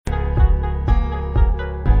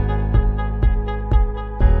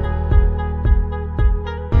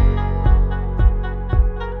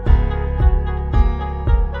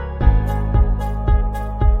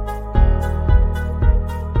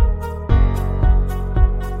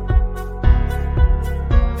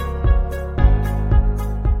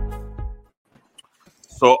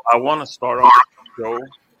So I want to start off the show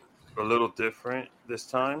a little different this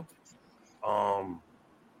time. Art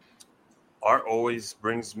always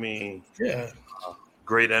brings me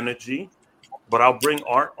great energy, but I'll bring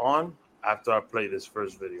Art on after I play this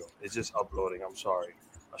first video. It's just uploading. I'm sorry.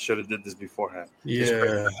 I should have did this beforehand.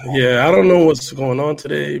 Yeah. I don't know what's going on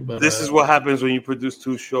today, but this is what happens when you produce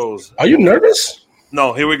 2 shows. Are you nervous?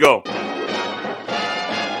 No, here we go.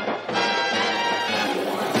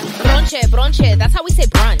 Bronché, that's how we say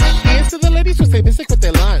brunch. Here's to the ladies who say basic with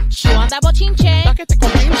their lunch. You want that bochinche? Sáquete con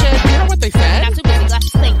pinche. You know what they said? Got too busy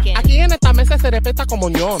glasses thinking. Aquí en esta mesa se respeta como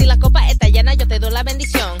unión. Si la copa está llena, yo te doy la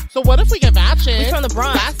bendición. So what if we get ratchet? We from the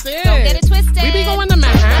Bronx. That's it. Don't get it twisted. We be going to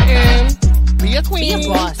Manhattan. Be a queen. Be a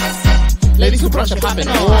boss. Ladies who brunch and poppin'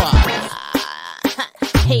 off.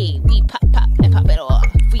 Hey, we pop and pop it off.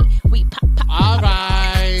 We pop. All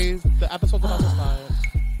right. The episode's about to start.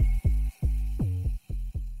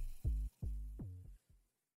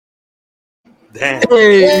 Damn.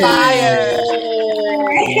 Hey.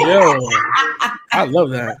 Yo, I love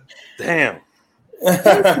that. Damn.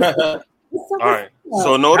 All right.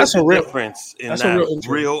 So notice the difference in that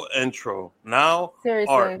real intro. Now,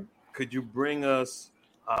 Seriously. Art, could you bring us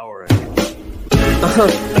our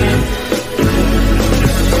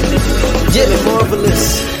Yeah,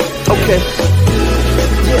 marvelous. Okay.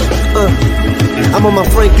 I'm on my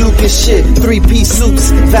Frank Lucas shit. 3-piece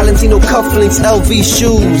suits, Valentino cufflinks, LV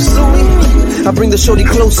shoes. I bring the shorty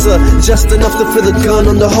closer, just enough to feel the gun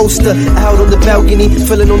on the holster. Out on the balcony,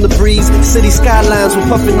 feeling on the breeze. City skylines, we're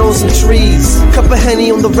puffing on some trees. Cup of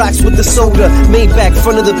Henny on the rocks with the soda. Maybach,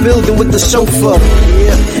 front of the building with the chauffeur.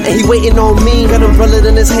 And he waiting on me, got umbrella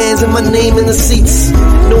in his hands and my name in the seats.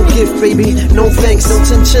 No gift, baby, no thanks, no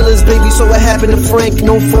chinchillas, baby. So what happened to Frank?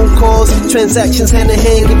 No phone calls, transactions hand in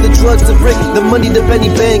hand. Give the drugs to Rick, the money to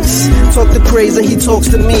Benny Banks. Talk the craze and he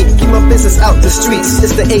talks to me. Keep my business out the streets.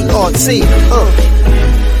 It's the ART.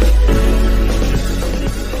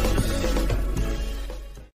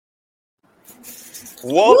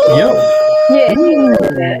 Whoa.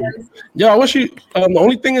 Yo, I wish you. The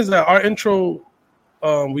only thing is that our intro,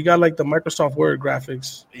 we got like the Microsoft Word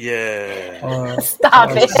graphics. Yeah. Stop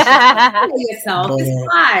it. yourself.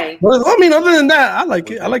 It's fine. But I mean, other than that, I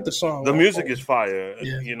like it. I like the song. The music is fire.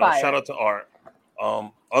 Yeah. You know, Fire. shout out to Art.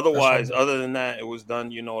 Otherwise, other than that, it was done,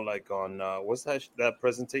 you know, like on what's that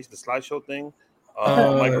presentation, the slideshow thing?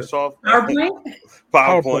 Microsoft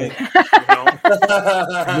PowerPoint. You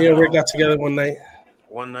know? Me and Rick got together one night.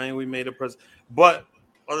 One night we made a present. But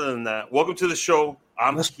other than that, welcome to the show.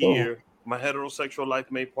 I'm here. Go. My heterosexual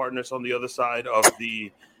life mate partners on the other side of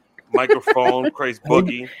the microphone. Craze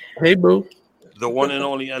Boogie. Hey, boo. The one and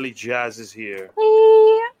only Ellie Jazz is here.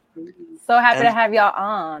 So happy to have y'all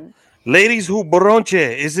on. Ladies Who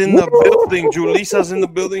Bronché is in the building. Julissa's in the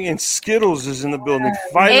building, and Skittlez is in the building.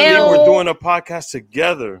 Finally, we're doing a podcast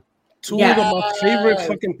together. Two of my favorite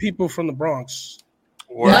fucking people from the Bronx.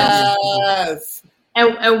 Yes.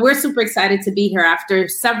 And we're super excited to be here after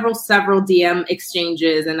several DM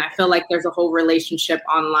exchanges, and I feel like there's a whole relationship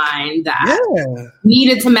online that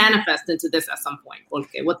needed to manifest into this at some point.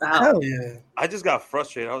 Okay, what the hell? Hell yeah. I just got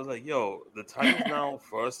frustrated. I was like, yo, the time is now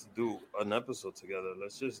for us to do an episode together.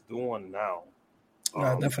 Let's just do one now.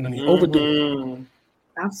 Definitely overdue.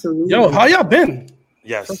 Absolutely. Yo, how y'all been?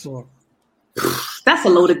 Yes. That's a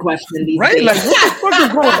loaded question. These right? days. Like, what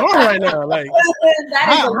the fuck is going on right now? Like,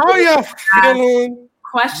 how are y'all feeling?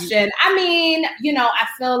 Question. I mean, you know, I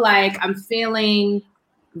feel like I'm feeling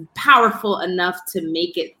powerful enough to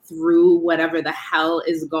make it through whatever the hell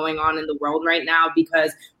is going on in the world right now,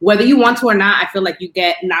 because whether you want to or not, I feel like you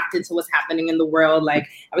get knocked into what's happening in the world. Like,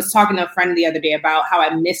 I was talking to a friend the other day about how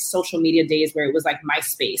I missed social media days where it was like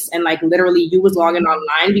MySpace, and like literally you was logging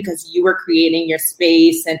online because you were creating your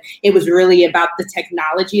space, and it was really about the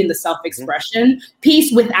technology and the self-expression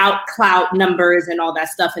piece without clout numbers and all that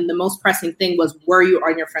stuff. And the most pressing thing was, were you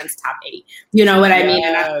on your friend's top 8? You know what I mean?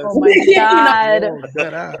 And oh my God.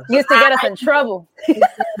 Used to get us in trouble.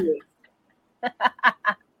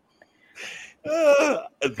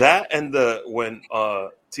 That and when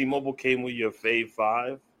T-Mobile came with your Fave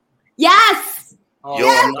 5. Yes. Yo,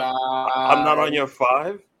 I'm not on your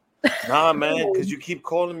 5. Nah, man, because you keep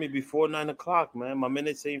calling me before 9 o'clock, man. My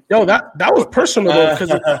minutes ain't. Yo, that was personal though, because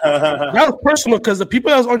that was personal because the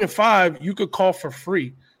people that was on your 5, you could call for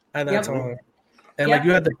free at that time. And like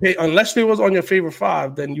you had to pay, unless they was on your favorite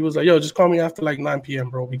 5, then you was like, yo, just call me after like 9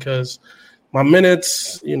 p.m., bro, because my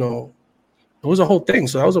minutes, you know, it was a whole thing.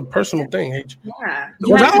 So that was a personal thing. Yeah.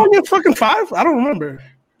 Was I on your fucking 5? I don't remember.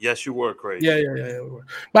 Yes, you were, crazy. Yeah. We were.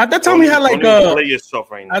 But at that time we had like play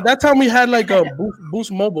yourself right now. At that time we had like a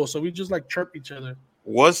Boost Mobile, so we just like chirp each other.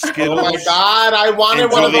 Was Skittles? Oh my God! I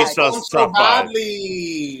wanted one of those phones so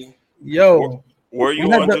badly. Yo, were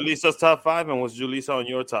you on Julissa's top 5, and was Julissa on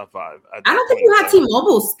your top 5? I don't think you had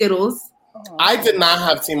T-Mobile Skittles. I did not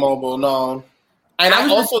have T-Mobile, no, and I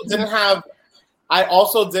also didn't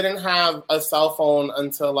have a cell phone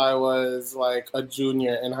until I was like a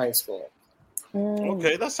junior in high school.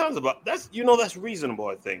 Okay, that's reasonable,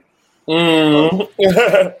 I think.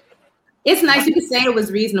 It's nice you can say it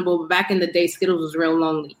was reasonable, but back in the day, Skittles was real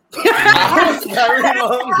lonely. I was very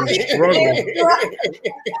lonely.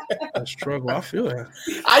 A struggle. I feel that.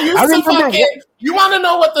 I used to fucking. You want to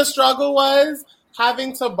know what the struggle was?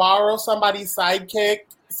 Having to borrow somebody's sidekick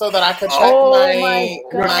so that I could check my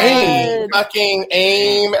fucking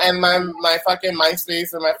AIM and my fucking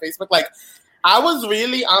MySpace and my Facebook. Like, I was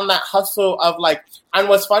really on that hustle of like. And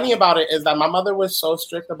what's funny about it is that my mother was so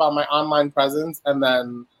strict about my online presence, and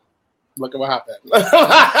then. Look at what happened.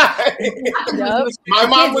 My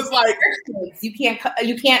mom was like, "You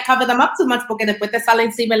can't cover them up too much porque después te sale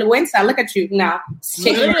encima el vergüenza." Look at you now.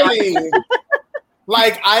 Literally,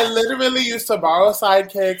 like I literally used to borrow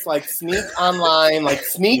sidekicks, like sneak online, like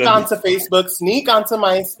sneak onto Facebook, sneak onto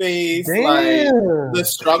MySpace. Damn. Like the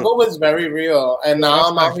struggle was very real, and now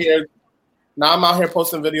I'm out here. Now I'm out here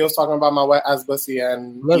posting videos talking about my wet ass pussy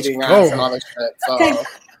and eating ass and all this shit. So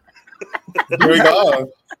here we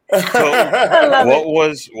go. So,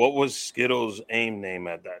 what was Skittles' AIM name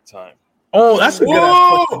at that time? Oh, that's a good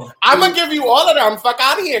question. I'm gonna give you all of them. Fuck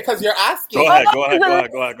out of here, because you're asking. Go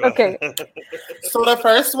ahead. Okay. So the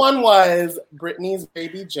first one was Britney's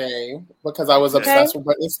Baby J, because I was obsessed with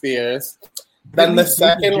Britney Spears. Then the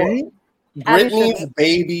second one, Britney's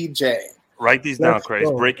Baby J. Write these down, Chris.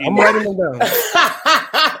 I'm writing them down.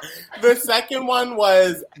 The second one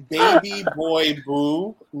was Baby Boy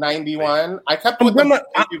Boo 91. I kept I'm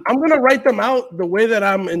gonna write them out the way that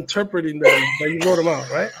I'm interpreting them. That you wrote them out,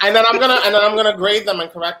 right? And then I'm gonna grade them and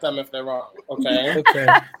correct them if they're wrong. Okay. Okay.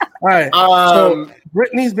 All right. So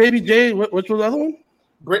Britney's Baby J. Which was the other one?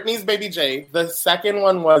 Britney's Baby J. The second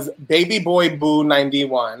one was Baby Boy Boo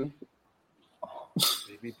 91.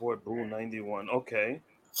 Baby Boy Boo 91. Okay.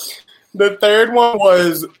 The third one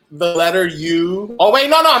was the letter U. Oh, wait,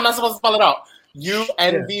 no, I'm not supposed to spell it out. You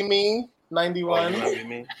Envy Me, 91. Oh, you envy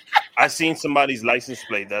me? I seen somebody's license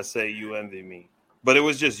plate that say You Envy Me. But it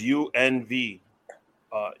was just UNV.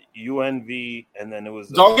 UNV, and then it was...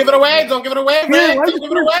 Don't give it away, Don't give it away, man. Don't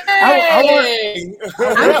give it away.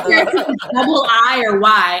 I'm curious if it's double I or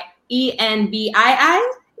Y. ENVII?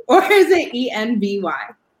 Or is it ENVY?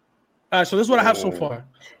 All right, so this is what I have so far.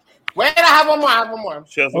 Wait, I have one more.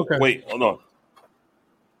 Okay. Wait, hold on.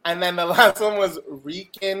 And then the last one was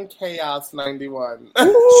Rican Chaos 91. So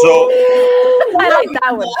I like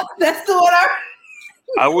that one. That's the one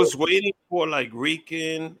I was waiting for like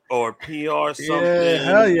Rican or PR something. Yeah,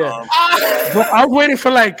 hell yeah. I was waiting for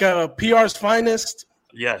like PR's finest.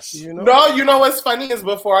 Yes. You know? No, you know what's funny is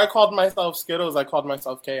before I called myself Skittles, I called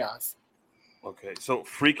myself Chaos. Okay, so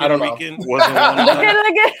freaking Rican wasn't one of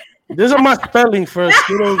them. These are my spelling for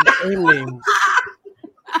Skittles names.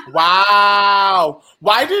 Wow.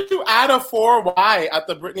 Why did you add a 4Y at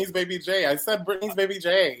the Britney's Baby J? I said Britney's Baby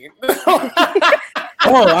J.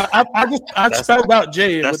 I spelled out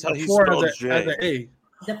J with the 4 as an A.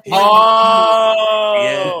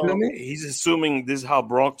 Oh. Yeah. He's assuming this is how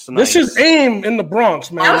Bronx This is AIM in the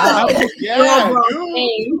Bronx, man. Yeah.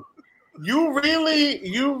 You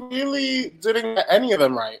really didn't get any of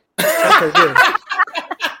them right. Okay, good.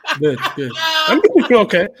 I think we feel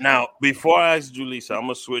okay. Now, before I ask Julissa, I'm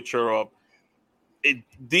gonna switch her up.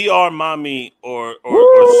 DR Mommy or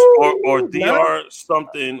DR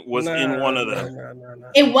something was in one of them.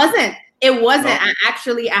 No. It wasn't. I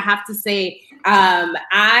have to say,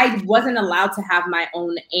 I wasn't allowed to have my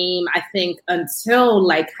own AIM, I think, until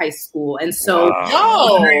like high school. And so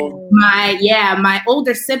my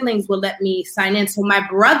older siblings would let me sign in. So my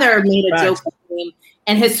brother made a joke with me,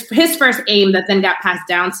 and his first AIM that then got passed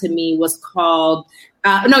down to me was called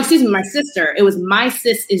my sister. It was My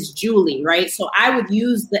Sis is Julie, right? So I would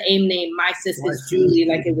use the AIM name My Sis is Julie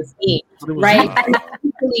like it was me, right? And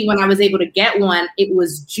actually, when I was able to get one, it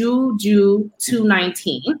was Juju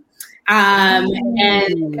 219.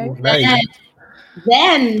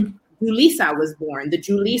 Then Julissa was born, the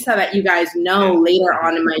Julissa that you guys know later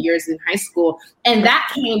on in my years in high school. And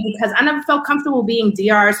that came because I never felt comfortable being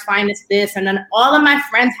DR's finest this. And then all of my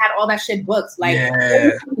friends had all that shit books. Like,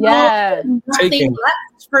 nothing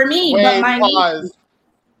left for me. Wait, pause.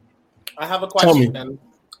 I have a question.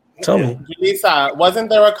 Tell me. Julissa, wasn't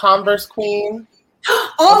there a Converse Queen?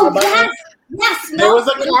 Oh, yes. Yes, there was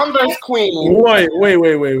a Converse queen. Wait.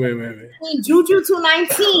 Queen Juju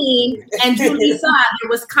 219 and Julissa, there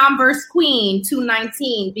was Converse Queen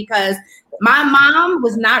 219 because my mom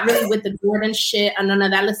was not really with the Jordan shit and none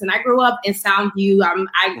of that. Listen, I grew up in Soundview.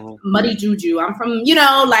 I muddy Juju. I'm from,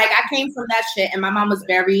 I came from that shit, and my mom was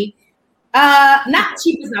very not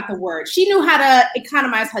cheap is not the word. She knew how to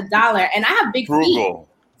economize her dollar, and I have big feet.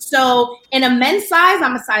 So in a men's size,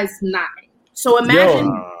 I'm a size 9. So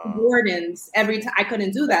imagine Jordans every time. I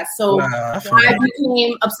couldn't do that. So I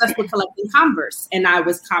became obsessed with collecting Converse, and I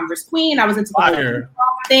was Converse Queen. I was into the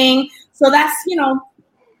thing. So that's,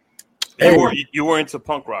 You were into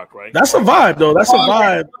punk rock, right? That's a vibe, though. That's a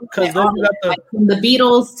vibe. Because then you got from the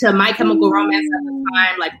Beatles to My Chemical Romance at the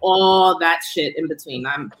time, like all that shit in between.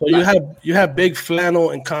 So you have big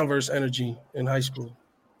flannel and Converse energy in high school.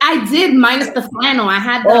 I did, minus the flannel. I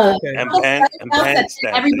had the pants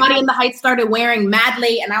that everybody in the Heights started wearing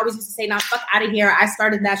madly, and I always used to say, "Now fuck out of here." I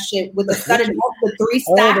started that shit with the studded belt with 3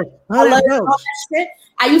 stacks, all that shit.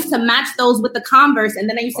 I used to match those with the Converse, and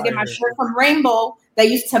then I used to get my shirt from Rainbow that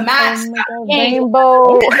used to match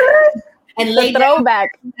Rainbow and lay throwback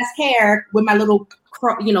hair with my little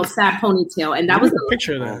sad ponytail, and that was a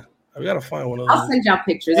picture of that. I gotta find one of those. I'll send y'all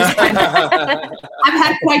pictures. I've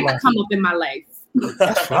had quite the come up in my life.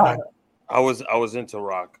 That's fine. I was into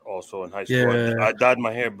rock also in high school. Yeah. I dyed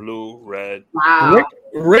my hair blue, red. Wow.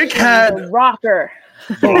 Rick had rocker.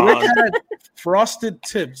 So Rick had frosted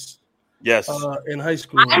tips. Yes. In high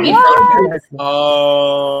school.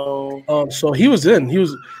 So he was in. He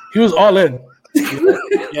was all in. We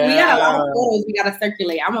got a lot of photos we gotta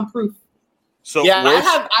circulate. I'm a proof. So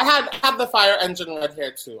I had the fire engine red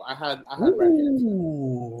hair too. I had red hair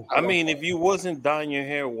too. I mean, if you wasn't dyeing your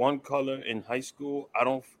hair one color in high school, I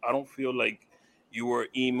don't feel like you were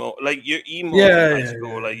emo. Like you're emo in high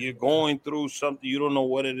school. Like you're going through something you don't know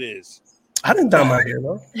what it is. I didn't dye my hair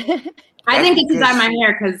though. I didn't get to dye my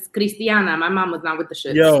hair because Cristiana, my mom, was not with the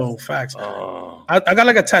shit. Yo, facts. I got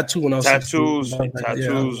like a tattoo when I was 16.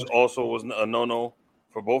 Tattoos also was a no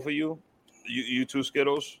for both of you. You two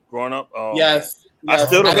Skittles growing up? Yes. I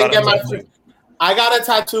still don't got a tattoo. I got a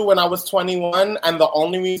tattoo when I was 21, and the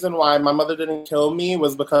only reason why my mother didn't kill me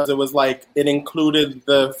was because it was like it included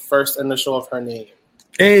the first initial of her name.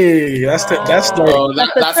 Hey, that's how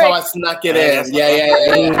I snuck it in. Yeah.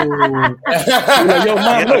 Yo,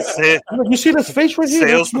 mom, look, you see this face right here?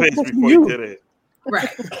 Sales pitch before you did it. Right.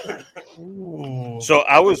 So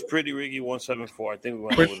I was Pretty Ricky 174. I think we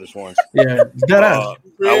went over this once. Yeah,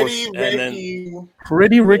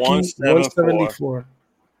 Pretty Ricky 174.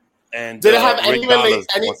 And did it have any relation?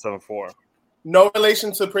 174. No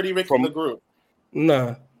relation to Pretty Ricky from the group.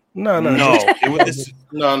 No. It was this,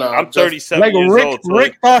 no. I'm 37 like years old. So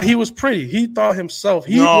Rick thought he was pretty. He thought himself.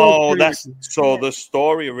 So the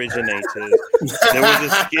story originates.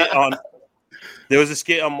 There was a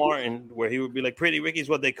skit on Martin where he would be like, "Pretty Ricky's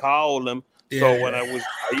what they call him." Yeah. So when I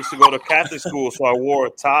used to go to Catholic school, so I wore a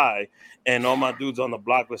tie, and all my dudes on the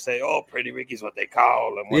block would say, "Oh, Pretty Ricky's what they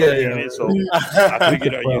call him." So I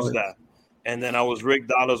figured I'd use that. And then I was Rick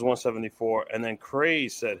Dollars 174, and then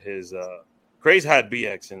Craze said his Craze had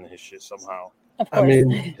BX in his shit somehow. I mean,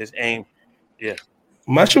 his aim, yeah.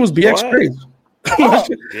 My shit was BX Craze. My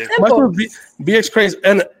shit was BX Craze,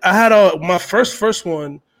 and I had my first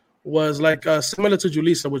one was like similar to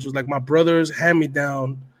Julissa, which was like my brother's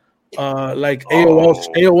hand-me-down, like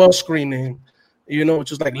AOL screen name,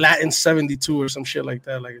 which was like Latin 72 or some shit like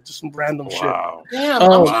that, like just some random shit. Damn,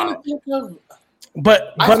 I'm trying to think of.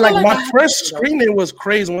 But like my first screen name was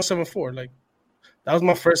Craze 174. Like that was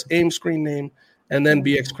my first AIM screen name, and then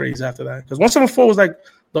BX Craze after that. Because 174 was like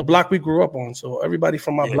the block we grew up on, so everybody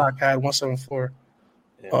from my block had 174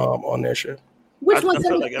 on their shit. Which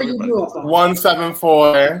 174 you grew up on?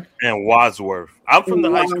 174 and Wadsworth. I'm from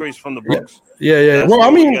the High Streets from the Brooks. Yeah. Well, I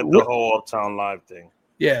mean, the whole Uptown Live thing.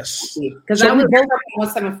 Yes, because I was born up on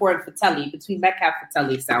 174 in Fratelli, between Metcalf,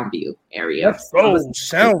 Fratelli, Soundview area.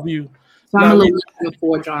 Soundview. So I'm a little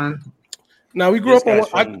 174, John. Now we grew up on.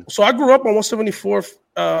 I grew up on 174.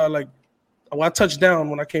 I touched down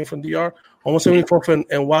when I came from DR on 174th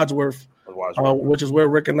and Wadsworth, which is where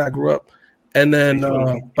Rick and I grew up. And then,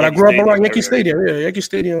 but I grew up around Yankee Stadium, Yankee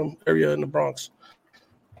Stadium area in the Bronx.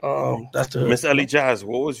 That's the Miss Ellie Jazz.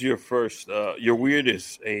 What was your first, your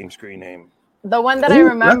weirdest AIM screen name? The one that I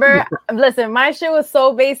remember. Listen, my shit was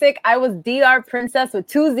so basic. I was DR Princess with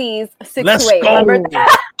 2 Z's, 6 to 8. Remember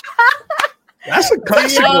that? That's a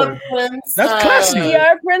classic one. That's classy.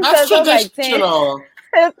 DR Princess. That's traditional.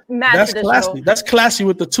 That's classy. That's classy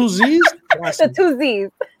with the 2 Z's. The 2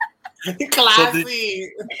 Z's.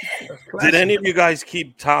 Classy. Did any of you guys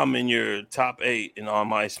keep Tom in your top 8 on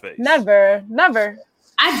MySpace? Never.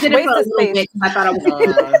 I did it for a little bit. I thought I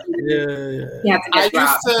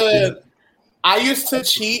was. I used to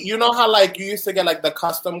cheat. You know how like you used to get like the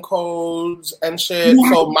custom codes and shit. Yeah.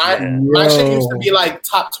 So my shit used to be like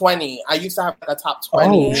top 20. I used to have like a top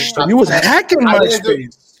 20. Oh, you was hacking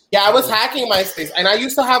MySpace. Yeah, I was hacking MySpace, and I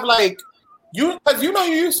used to have like because you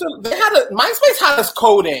used to. MySpace had us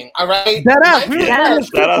coding. All right, shout out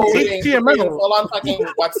to all on fucking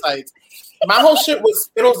websites. My whole shit was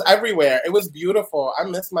Skittles everywhere. It was beautiful. I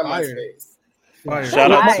miss my MySpace.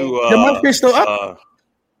 Shout out to the MySpace still up.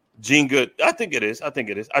 Gene Good. I think it is. I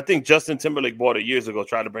think Justin Timberlake bought it years ago,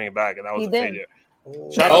 tried to bring it back, and that was a failure.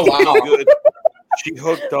 Shout out to Gene Good. She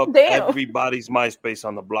hooked up everybody's MySpace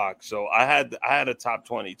on the block. So I had a top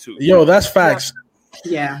 20 too. Yo, that's facts.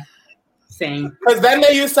 Yeah. Same. Because then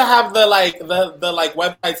they used to have the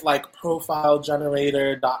websites like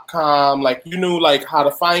profilegenerator.com. Like you knew like how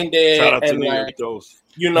to find it. Shout out and to like, those.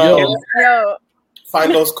 Yo.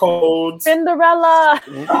 Find those codes. Cinderella.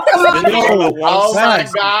 Oh my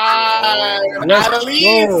God.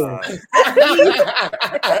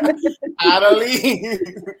 Adelise.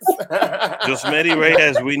 Josmeri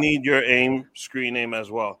Reyes, we need your screen name as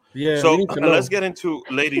well. Yeah. So let's get into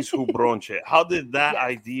Ladies Who Bronché. How did that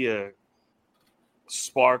idea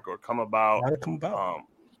spark or come about?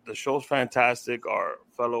 The show's fantastic. Our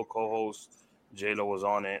fellow co-host J-Lo was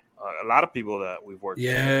on it. A lot of people that we've worked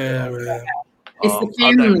with. It's the how'd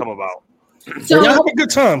family. that come about? So y'all have a good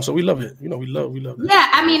time, so we love it. We love it. Yeah,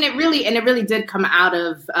 I mean, it really did come out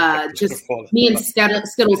of just me and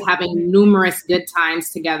Skittles having numerous good times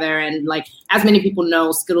together, and like as many people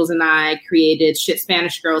know, Skittles and I created Shit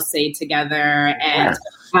Spanish Girls Say together, and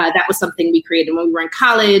that was something we created when we were in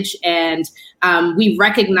college, and we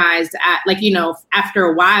recognized after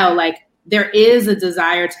a while, like there is a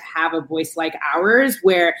desire to have a voice like ours,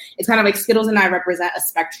 where it's kind of like Skittles and I represent a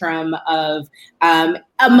spectrum of a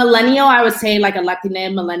millennial, I would say like a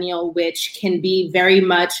Latina millennial, which can be very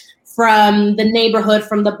much from the neighborhood,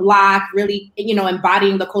 from the block, really,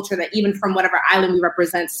 embodying the culture that even from whatever island we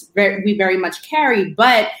represent, we very much carry.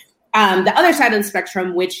 But the other side of the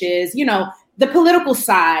spectrum, which is, the political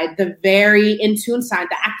side, the very in tune side,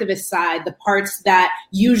 the activist side, the parts that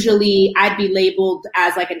usually I'd be labeled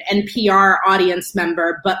as like an NPR audience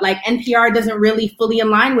member, but like NPR doesn't really fully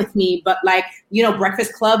align with me. But like,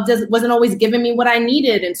 Breakfast Club wasn't always giving me what I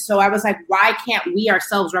needed. And so I was like, why can't we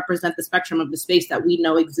ourselves represent the spectrum of the space that we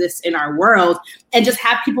know exists in our world and just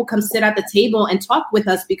have people come sit at the table and talk with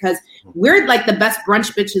us, because we're like the best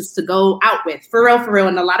brunch bitches to go out with, for real.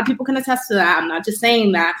 And a lot of people can attest to that. I'm not just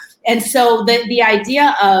saying that. And so the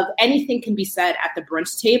idea of anything can be said at the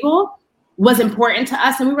brunch table was important to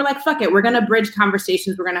us. And we were like, fuck it, we're going to bridge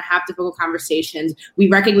conversations. We're going to have difficult conversations. We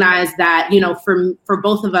recognize that, for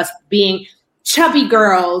both of us being chubby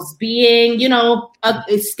girls, being,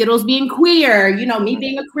 Skittles being queer, me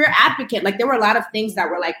being a queer advocate. Like there were a lot of things that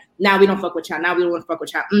were like, now we don't fuck with y'all. Now we don't want to fuck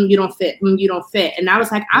with y'all. You don't fit. You don't fit. And I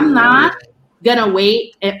was like, I'm not going to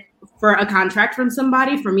wait for a contract from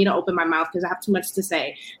somebody for me to open my mouth because I have too much to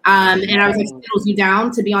say. And I was like, Skittles, you down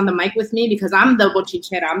to be on the mic with me? Because I'm the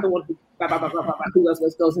bochinchera. I'm the one who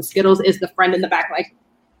goes. And Skittles is the friend in the back, like,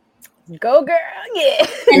 go girl, yeah.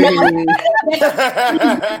 And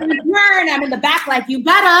I'm in the back like, you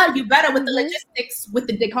better with the logistics,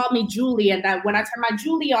 they call me Julie, and that when I turn my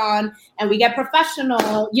Julie on and we get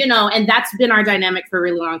professional, and that's been our dynamic for a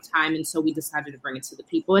really long time. And so we decided to bring it to the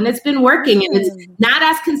people, and it's been working, and it's not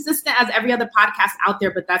as consistent as every other podcast out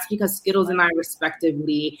there, but that's because Skittles and I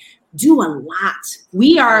respectively do a lot.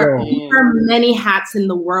 We are many hats in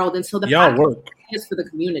the world, and so the podcast is for the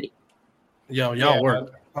community. Y'all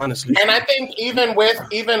work. Honestly, and I think even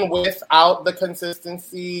without the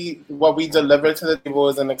consistency, what we deliver to the table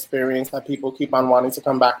is an experience that people keep on wanting to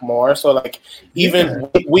come back more. So like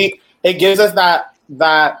it gives us that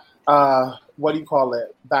what do you call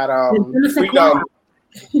it? That freedom.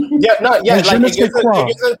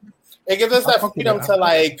 It gives us that freedom to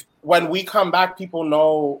like when we come back, people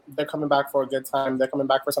know they're coming back for a good time. They're coming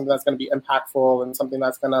back for something that's going to be impactful and something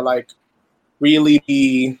that's going to like really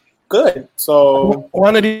be good. So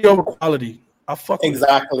quantity over quality. I fuck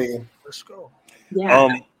exactly. Let's go. Yeah.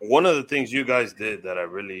 One of the things you guys did that I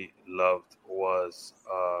really loved was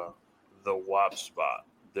the WAP spot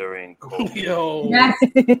during COVID. Yo. Yes.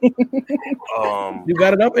 You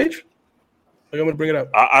got it up, H? I'm gonna bring it up.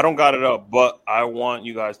 I don't got it up, but I want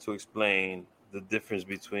you guys to explain the difference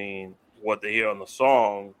between what they hear on the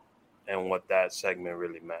song and what that segment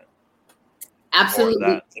really meant.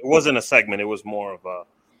 Absolutely. It wasn't a segment. It was more of a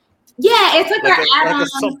it's like our add-on.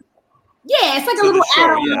 Yeah, it's like a little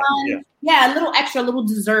add-on. Yeah, a little extra, a little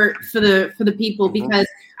dessert for the people because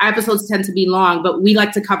our episodes tend to be long, but we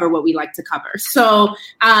like to cover what we like to cover. So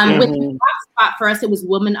with WAP spot for us, it was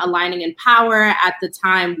Women Aligning in Power. At the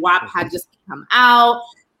time, WAP had just come out.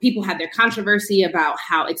 People had their controversy about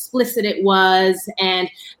how explicit it was. And,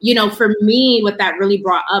 you know, for me, what that really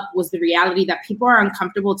brought up was the reality that people are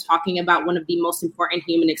uncomfortable talking about one of the most important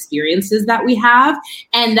human experiences that we have.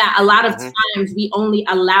 And that a lot of times we only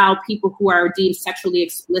allow people who are deemed sexually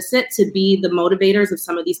explicit to be the motivators of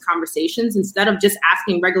some of these conversations instead of just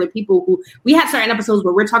asking regular people who we had certain episodes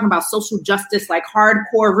where we're talking about social justice, like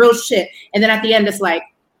hardcore, real shit. And then at the end, it's like,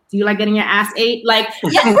 do you like getting your ass ate? Like,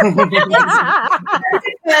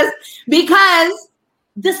 because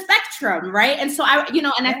the spectrum, right? And so I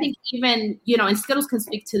think even, and Skittles can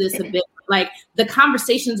speak to this a bit, like the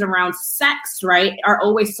conversations around sex, right, are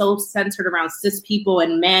always so centered around cis people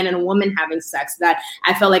and man and woman having sex that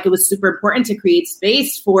I felt like it was super important to create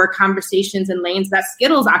space for conversations and lanes that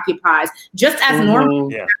Skittles occupies, just as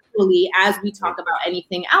normally as we talk about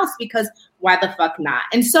anything else, because why the fuck not?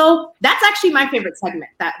 And so that's actually my favorite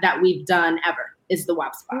segment that we've done ever is the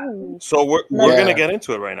WAP spot. So we're gonna get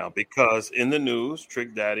into it right now because in the news,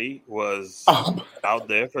 Trick Daddy was out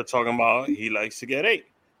there for talking about he likes to get ate.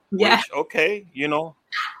 Yeah. Which, okay,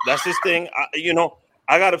 that's his thing.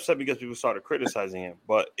 I got upset because people started criticizing him.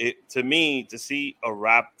 But to me, to see a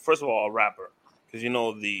rapper, because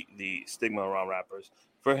the stigma around rappers,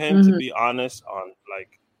 for him to be honest on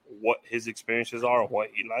like what his experiences are and what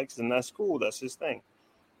he likes, and that's cool. That's his thing.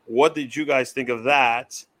 What did you guys think of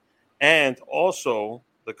that? And also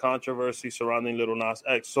the controversy surrounding Lil Nas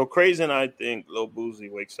X. So Crazy and I think Lil Boozy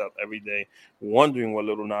wakes up every day wondering what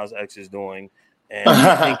Lil Nas X is doing. And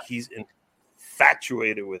I think he's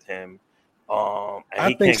infatuated with him. And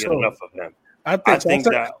he can't get enough of him. I think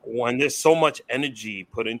that when there's so much energy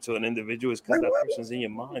put into an individual, it's because that person's in your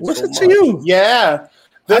mind. Listen to you. Yeah.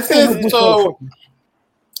 This is so...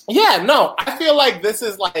 Yeah, no, I feel like this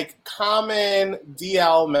is like common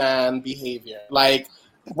DL man behavior. Like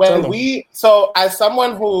when so as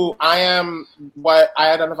someone who I am, what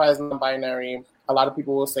I identify as non-binary, a lot of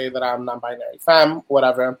people will say that I'm non-binary, femme,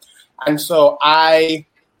 whatever. And so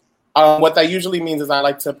what that usually means is I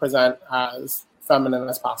like to present as feminine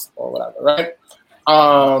as possible, whatever, right?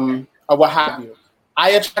 Or what have you. I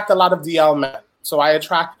attract a lot of DL men. So I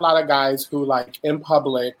attract a lot of guys who like in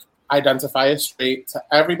public identify as straight. To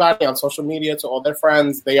everybody on social media, to all their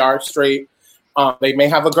friends, they are straight. They may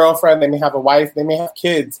have a girlfriend, they may have a wife, they may have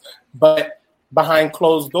kids, but behind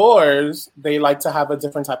closed doors, they like to have a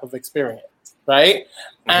different type of experience, right?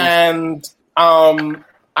 And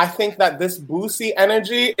I think that this Boosie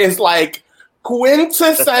energy is like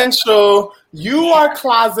quintessential. You are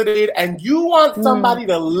closeted and you want somebody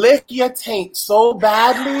to lick your taint so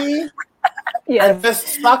badly. And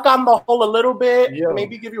just suck on the hole a little bit,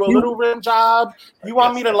 maybe give you a little rim job. You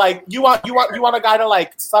want me to like you want a guy to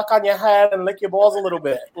like suck on your head and lick your balls a little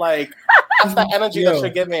bit. Like that's the energy that you're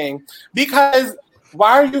giving. Because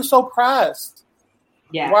why are you so pressed?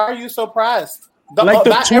 Yeah. Why are you so pressed?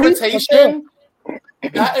 That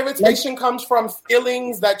irritation comes from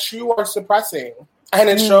feelings that you are suppressing. And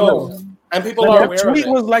it shows. And people are aware of it. The tweet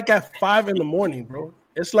was like at 5 a.m, bro.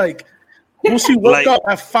 It's like Boosie woke up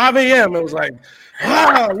at 5 a.m. and was like,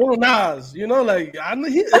 Lil Nas, it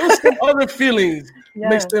was some other feelings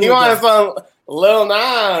mixed in. He wanted some Lil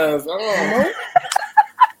Nas. Oh.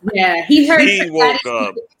 Yeah, he woke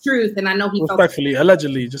up. Truth, and I know he respectfully,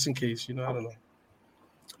 allegedly, just in case, I don't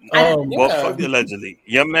know. Well, fuck allegedly.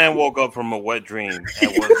 Your man woke up from a wet dream and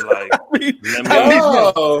was like,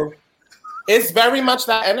 it's very much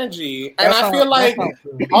that energy. And I feel like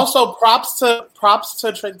also props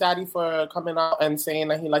to Trick Daddy for coming out and saying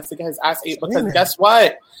that he likes to get his ass ate, because guess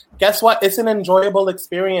what? It's an enjoyable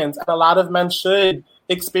experience. And a lot of men should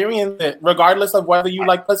experience it, regardless of whether you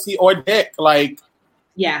like pussy or dick. Like,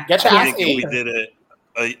 get your ass ate. We did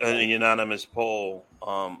a unanimous poll.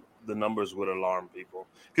 The numbers would alarm people.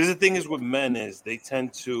 Because the thing is with men is they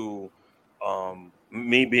tend to,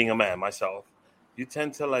 me being a man myself, you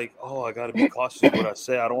tend to like, I got to be cautious of what I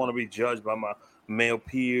say. I don't want to be judged by my male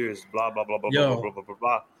peers, blah, blah, blah, blah, blah, blah, blah, blah,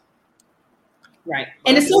 blah. Right.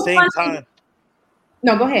 And it's so funny.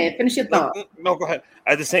 No, go ahead. Finish your thought. No, go ahead.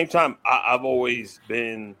 At the same time, I've always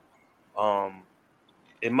been,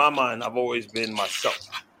 in my mind, I've always been myself.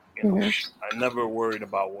 I never worried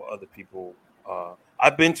about what other people,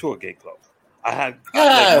 I've been to a gay club. I had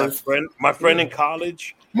my friend in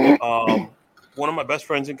college, one of my best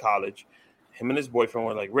friends in college, him and his boyfriend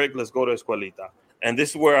were like, Rick, let's go to Escuelita. And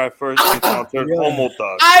this is where I first encountered homo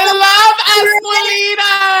thugs. I love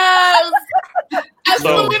Escuelitas!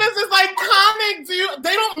 Esquilitas is iconic, dude.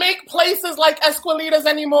 They don't make places like Esquilitas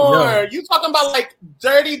anymore. No. You talking about like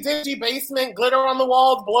dirty, dingy basement, glitter on the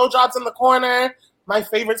walls, blowjobs in the corner. My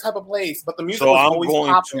favorite type of place, but the music was always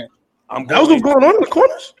popping. That was what's going on in the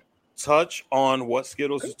corners? Touch on what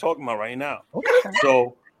Skittles is talking about right now. Okay.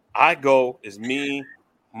 So I go, is me,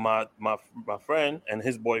 my friend and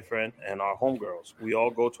his boyfriend and our homegirls. We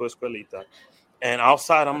all go to Esquilita. And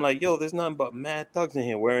outside, I'm like, yo, there's nothing but mad thugs in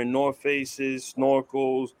here wearing North Faces,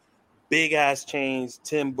 snorkels, big ass chains,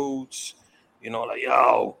 tin boots. You know, like,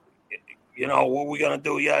 yo, you know, what we gonna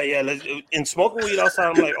do? Yeah. Let's, and smoking weed outside,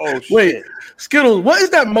 I'm like, oh, shit. Wait, Skittles, what is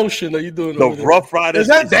that motion that you're doing? The Rough Riders. Is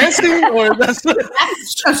that dancing or that's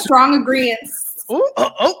a strong agreement?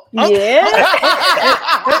 Yeah.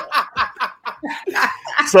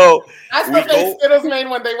 So that's what they Skittles made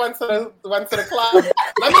when they went to the club.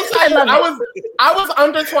 Let me tell you, I was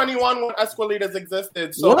under 21 when Esquilitas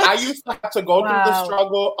existed, so I used to have to go through the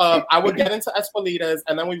struggle of I would get into Esquilitas,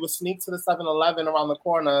 and then we would sneak to the 7-Eleven around the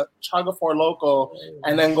corner, chug a Four Loko,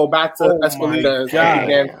 and then go back to Esquilitas.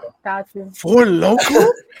 Got you. Four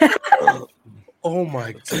Loko? Oh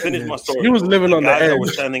my god! To finish my story, he was living on the edge. I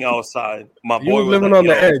was standing outside. My boy was living on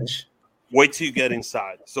the edge. Wait till you get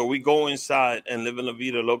inside. So we go inside, and Living La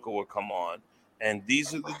Vida Loca will come on, and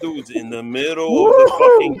these are the dudes in the middle of the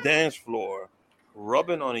fucking dance floor,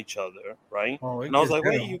 rubbing on each other, right? Oh, and I was like,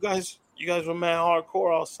 "Wait, you guys were mad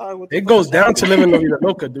hardcore outside." It goes down to Living La Vida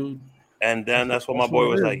Loca, dude. And then that's what my boy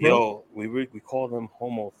was like, "Yo, we call them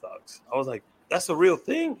homo thugs." I was like, "That's a real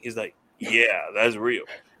thing?" He's like, "Yeah, that's real."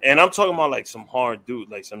 And I'm talking about like some hard dude,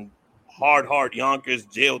 like some hard Yonkers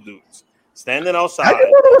jail dudes standing outside. I didn't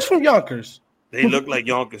know it was from Yonkers. They look like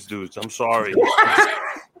Yonkers dudes. I'm sorry.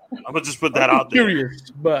 I'm gonna just put that out there. Curious,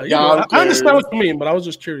 but you know, I understand what you mean. But I was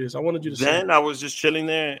just curious. I wanted you to. Then I was just chilling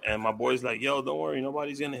there, and my boy's like, "Yo, don't worry,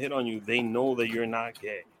 nobody's gonna hit on you. They know that you're not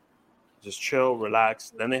gay. Just chill,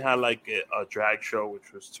 relax." Then they had like a drag show,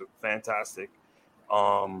 which was fantastic.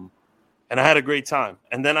 And I had a great time.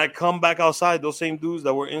 And then I come back outside. Those same dudes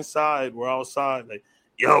that were inside were outside. Like,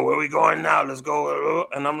 yo, where we going now? Let's go.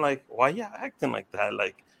 And I'm like, why you acting like that?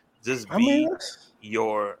 Like, just be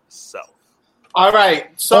yourself. All right.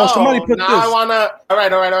 So now I want to. All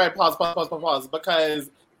right. Pause. Because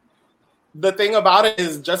the thing about it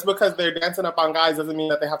is just because they're dancing up on guys doesn't mean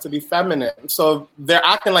that they have to be feminine. So they're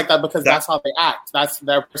acting like that because that's how they act. That's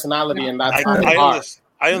their personality and that's how they are.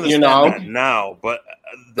 I understand that now, but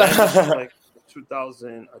that was like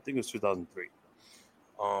 2000. I think it was 2003.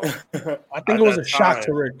 I think it was a shock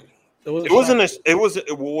to Rick. It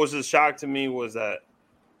was a shock to me was that,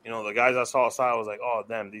 you know, the guys I saw outside was like, oh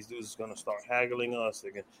damn, these dudes are gonna start haggling us.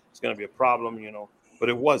 It's gonna be a problem, you know. But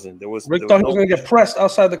it wasn't. Rick thought he was gonna get pressed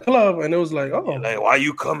outside the club, and it was like, oh, yeah, like, why are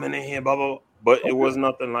you coming in here, blah blah blah. But it was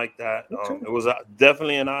nothing like that. It was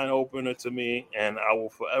definitely an eye-opener to me, and I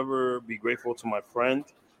will forever be grateful to my friend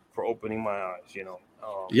for opening my eyes, you know.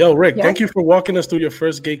 Yo, Rick, thank you for walking us through your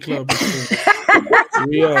first gay club.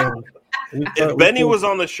 If Benny was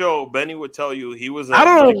on the show, Benny would tell you he was. I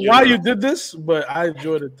don't know why you did this, but I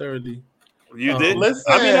enjoyed it thoroughly. You did? Listen.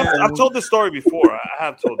 I mean, I've told this story before. I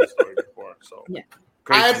have told this story before, so yeah.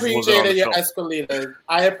 I appreciated your Esquilita.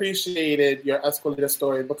 I appreciated your Esquilita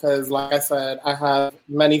story because, like I said, I have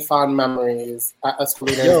many fond memories at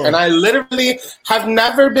Esquilita, and I literally have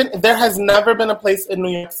never been. There has never been a place in New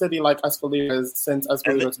York City like Esquilita's since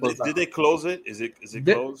Esquilita's closed down. Did they close it? Is it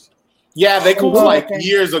closed? Yeah, they closed like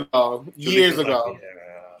years ago.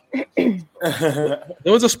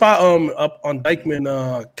 There was a spot up on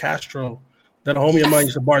Dykeman, Castro. That a homie of mine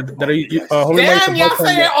used to bar. Damn, y'all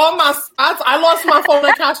saying all my spots. I lost my phone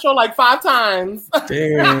at Castro like 5 times.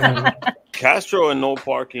 Damn. Castro and no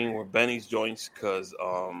parking were Benny's joints because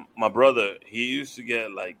my brother, he used to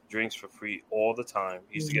get like drinks for free all the time.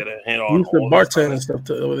 He used to get a hand on. He used to bartend and stuff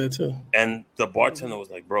over there too. And the bartender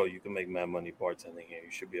was like, "Bro, you can make mad money bartending here.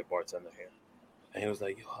 You should be a bartender here." And he was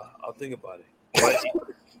like, "Yo, I'll think about it."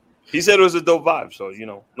 He said it was a dope vibe, so you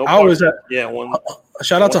know. No parking.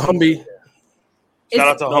 Shout out to Humvee. Shout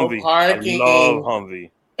out to Humvee. I love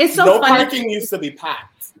Humvee. It's so funny. Parking used to be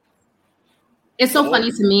packed. It's so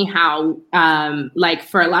funny to me how, like,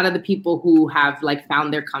 for a lot of the people who have like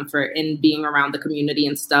found their comfort in being around the community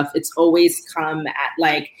and stuff, it's always come at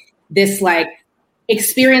like this like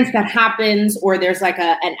experience that happens, or there's like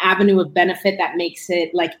an avenue of benefit that makes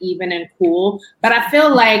it like even and cool. But I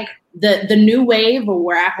feel like the new wave, or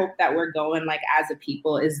where I hope that we're going like as a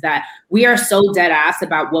people, is that we are so dead ass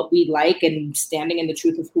about what we like and standing in the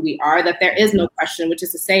truth of who we are that there is no question, which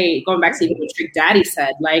is to say, going back to even what Trick Daddy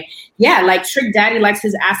said, like, yeah, like Trick Daddy likes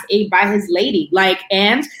his ass ate by his lady, like,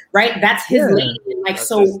 and right, that's his lady. Like,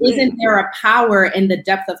 so isn't there a power in the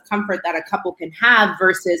depth of comfort that a couple can have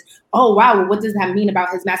versus, oh, wow, well, what does that mean about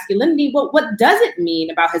his masculinity? Well, what does it mean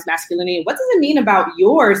about his masculinity? What does it mean about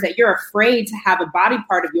yours that you're afraid to have a body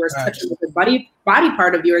part of yours touching with a body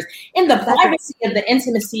part of yours in the privacy of the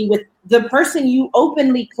intimacy with the person you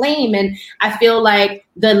openly claim? And I feel like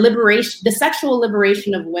the sexual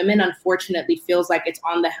liberation of women, unfortunately, feels like it's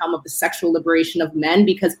on the helm of the sexual liberation of men,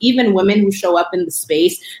 because even women who show up in the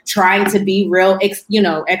space trying to be real,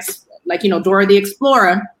 Dora the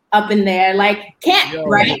Explorer up in there, like, can't,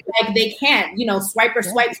 right? Like, they can't, swiper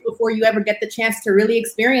swipes before you ever get the chance to really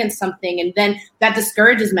experience something. And then that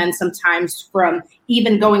discourages men sometimes from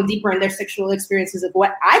even going deeper in their sexual experiences of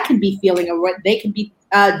what I could be feeling or what they could be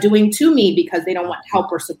doing to me, because they don't want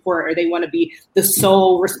help or support, or they want to be the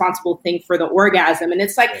sole responsible thing for the orgasm. And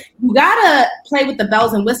it's like, you gotta play with the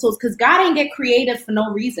bells and whistles, because God ain't get creative for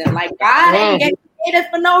no reason. Like, God ain't get creative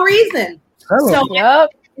for no reason. So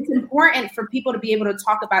it's important for people to be able to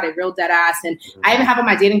talk about it real dead ass. And I even have on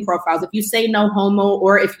my dating profiles, if you say no homo,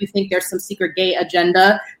 or if you think there's some secret gay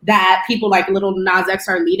agenda that people like Little Nas X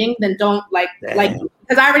are leading, then don't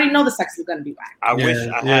because I already know the sex is going to be whack. I wish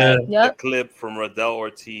I had a clip from Rodell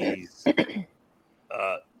Ortiz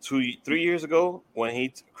 3 years ago when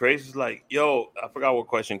Crazy was like, yo, I forgot what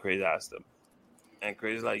question Crazy asked him. And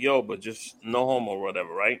Crazy's like, yo, but just no homo or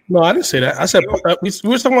whatever, right? No, I didn't say that. I said, we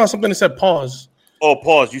were talking about something that said pause. Oh,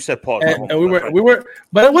 pause. You said pause. And we were,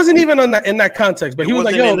 but it wasn't even in that context. But he was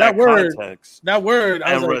like, yo, that word.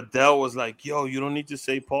 And Rodell was like, yo, you don't need to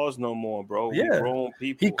say pause no more, bro. Yeah. We're grown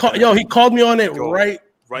people. He called me on it right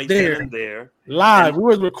there. Live. And we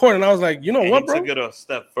were recording. I was like, you know what, bro? He took it a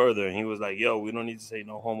step further, and he was like, yo, we don't need to say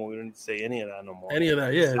no homo. We don't need to say any of that no more. Any of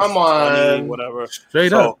that, yeah. Come on. Whatever.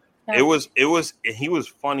 Straight up. It was, he was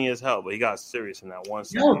funny as hell, but he got serious in that one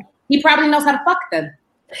second. No, he probably knows how to fuck them.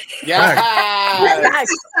 Yeah.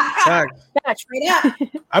 Fact. Straight up.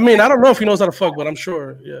 I mean, I don't know if he knows how to fuck, but I'm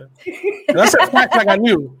sure. Yeah. That's a fact like I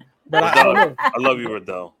knew. But I don't know. I love you,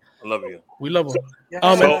 Rodell. I love you. We love him.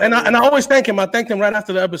 And I always thank him. I thanked him right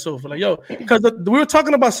after the episode for like, yo, because we were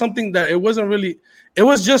talking about something that it wasn't really, it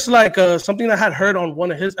was just like something I had heard on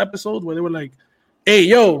one of his episodes where they were like, hey,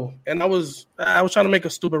 yo, and I was trying to make a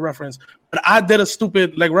stupid reference, but I did a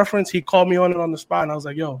stupid reference. He called me on it on the spot, and I was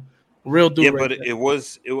like, yo, real dude. Yeah, but it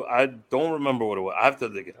was. I don't remember what it was. I have to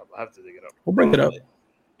dig it up. We'll bring it up.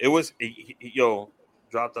 It was,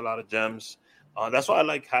 dropped a lot of gems. That's why I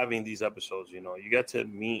like having these episodes. You get to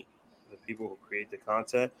meet the people who create the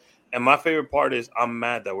content. And my favorite part is I'm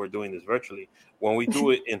mad that we're doing this virtually. When we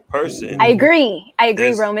do it in person, I agree,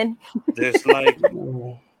 Roman. There's like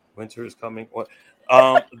winter is coming. What?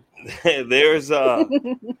 There's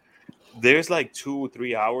like 2 or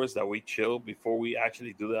 3 hours that we chill before we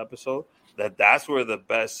actually do the episode. That's where the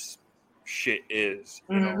best shit is.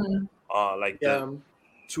 You know, the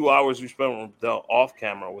 2 hours we spent with the off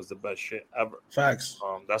camera was the best shit ever. Facts.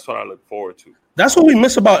 That's what I look forward to. That's what we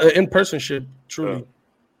miss about in-person shit. Truly.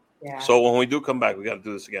 Yeah. So when we do come back, we got to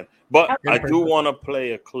do this again. But I do want to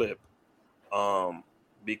play a clip.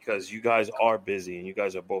 Because you guys are busy and you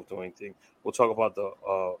guys are both doing things. We'll talk about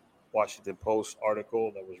the Washington Post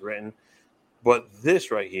article that was written. But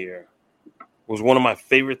this right here was one of my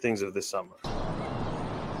favorite things of this summer.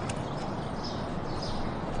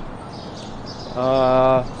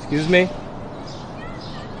 Excuse me?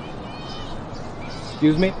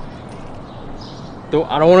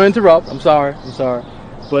 I don't want to interrupt. I'm sorry.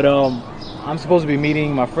 But I'm supposed to be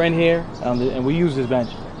meeting my friend here, and we use this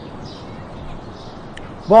bench.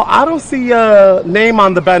 Well, I don't see a name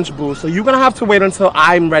on the bench, boo, so you're going to have to wait until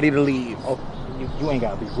I'm ready to leave. Oh, you ain't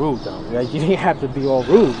got to be rude, though. Like, you didn't have to be all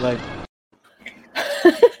rude. Like,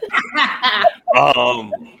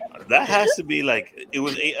 that has to be it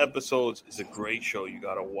was 8 episodes. It's a great show. You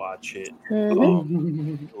got to watch it.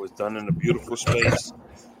 It was done in a beautiful space.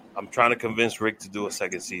 I'm trying to convince Rick to do a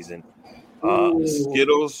second season.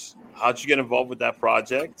 Skittlez, how'd you get involved with that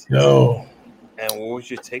project? Yo. And what was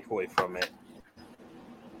your takeaway from it?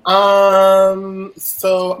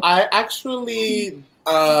 So I actually,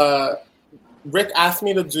 Rick asked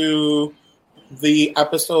me to do the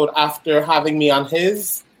episode after having me on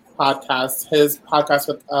his podcast with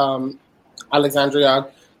Alexandria,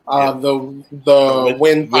 the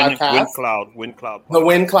Wind podcast. Wind Cloud. The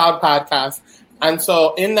Wind Cloud podcast. And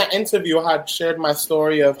so in that interview, I had shared my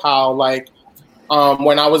story of how,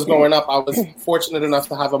 when I was growing up, I was fortunate enough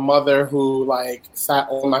to have a mother who, sat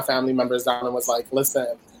all my family members down and was like,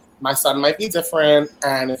 listen, my son might be different,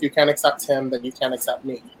 and if you can't accept him, then you can't accept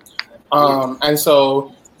me. And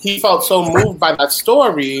so he felt so moved by that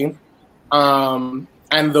story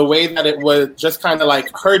And the way that it was just kind of like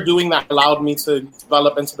her doing that allowed me to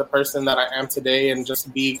develop into the person that I am today and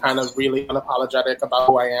just be kind of really unapologetic about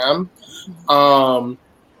who I am.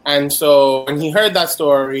 And so when he heard that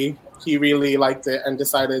story, he really liked it and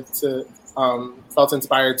decided to, felt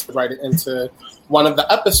inspired to write it into one of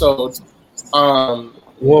the episodes.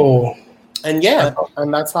 Whoa. And yeah,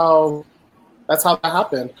 and that's how that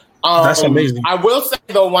happened. That's amazing. I will say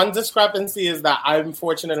the one discrepancy is that I'm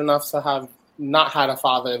fortunate enough to have not had a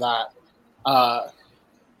father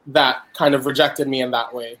that kind of rejected me in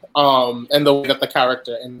that way, and the way that the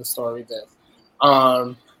character in the story did.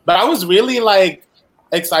 But I was really like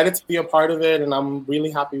excited to be a part of it, and I'm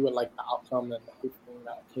really happy with like the outcome and everything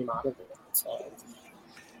that came out of it. So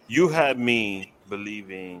you had me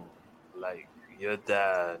believing like your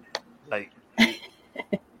dad, like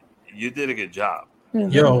you did a good job.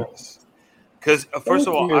 Yo. Because first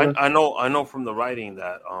of all, I know from the writing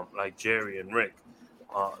that like Jerry and Rick,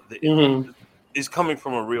 is coming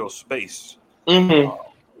from a real space.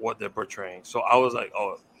 What they're portraying. So I was like,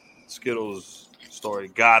 oh, Skittles' story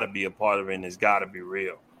got to be a part of it, and it's got to be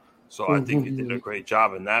real. So I think you did a great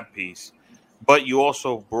job in that piece. But you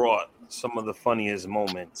also brought some of the funniest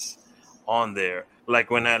moments on there,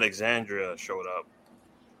 like when Alexandria showed up.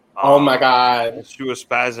 Oh my God! She was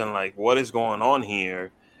spazzing like, "What is going on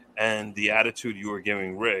here?" And the attitude you were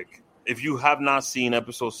giving Rick. If you have not seen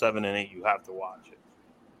episode 7 and 8, you have to watch it.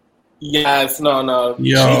 Yes, no.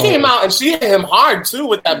 Yo. She came out and she hit him hard too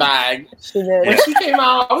with that bag. She did. When she came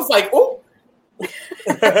out, I was like, "Oh."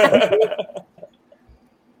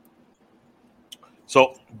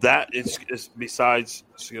 So that is besides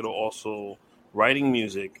Skittle also writing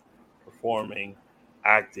music, performing,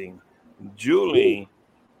 acting. Julie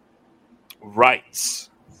writes.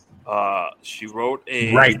 She wrote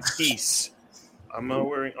a piece. I'm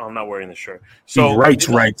not wearing the shirt. So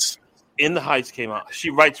writes. In the Heights came out. She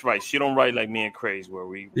writes. She don't write like me and Craze where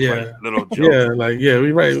we write little jokes.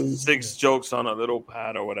 We write 6 jokes on a little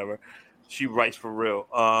pad or whatever. She writes for real.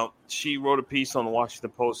 She wrote a piece on the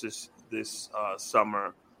Washington Post this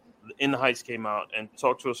summer. In the Heights came out, and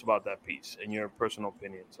talk to us about that piece and your personal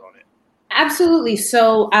opinions on it. Absolutely.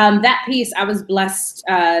 So that piece, I was blessed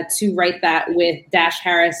to write that with Dash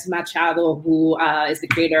Harris Machado, who is the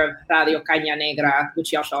creator of Radio Caña Negra,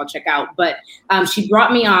 which y'all should all check out. But she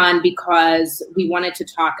brought me on because we wanted to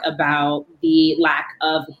talk about the lack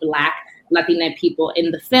of Black Latina people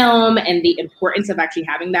in the film and the importance of actually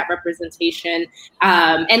having that representation.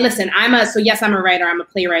 And listen, I'm a writer, I'm a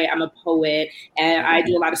playwright, I'm a poet, and I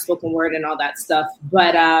do a lot of spoken word and all that stuff.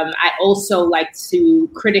 But I also like to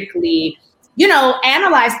critically,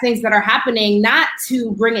 analyze things that are happening, not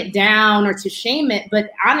to bring it down or to shame it,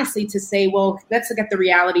 but honestly to say, well, let's look at the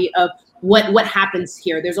reality of what happens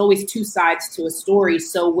here. There's always 2 sides to a story.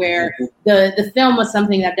 So where the film was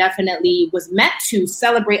something that definitely was meant to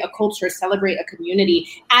celebrate a culture, celebrate a community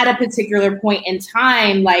at a particular point in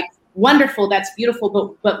time, like wonderful, that's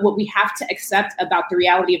beautiful. But what we have to accept about the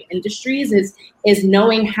reality of industries is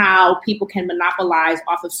knowing how people can monopolize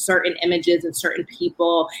off of certain images and certain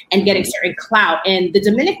people and getting certain clout. And the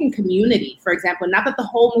Dominican community, for example, not that the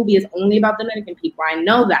whole movie is only about Dominican people, I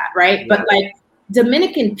know that, right? But like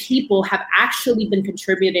Dominican people have actually been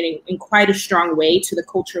contributing in quite a strong way to the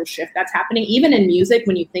cultural shift that's happening, even in music.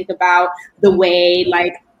 When you think about the way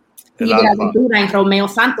like and Romeo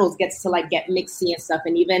Santos gets to like get mixy and stuff,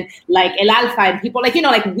 and even like El Alfa and people like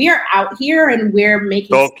we're out here and we're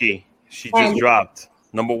making. Toki, she just dropped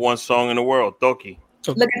 #1 song in the world. Toki.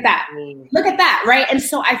 Look at that, right? And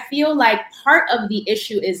so I feel like part of the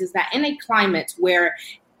issue is that in a climate where,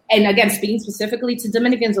 and again, speaking specifically to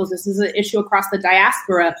Dominicans, this is an issue across the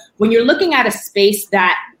diaspora, when you're looking at a space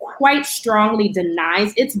that quite strongly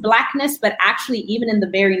denies its Blackness, but actually even in the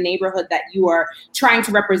very neighborhood that you are trying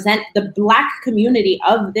to represent, the Black community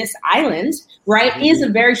of this island, right, is a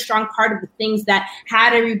very strong part of the things that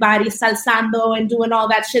had everybody salsando and doing all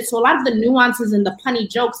that shit. So a lot of the nuances and the punny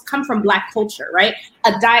jokes come from Black culture, right?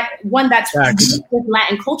 One that's with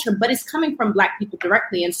Latin culture, but it's coming from Black people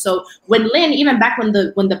directly. And so when Lynn, even back when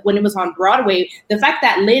it was on Broadway, the fact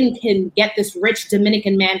that Lynn can get this rich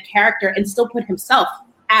Dominican man character and still put himself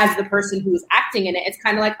as the person who's acting in it, it's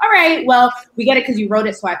kind of like, all right, well, we get it because you wrote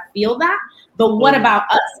it, so I feel that. But what about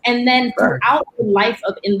us? And then throughout the life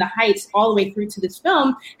of In the Heights, all the way through to this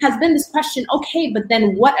film, has been this question, okay, but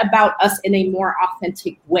then what about us in a more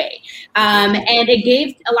authentic way? And it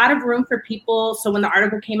gave a lot of room for people. So when the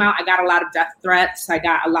article came out, I got a lot of death threats. I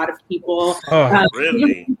got a lot of people,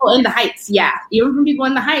 really? People in the Heights, even from people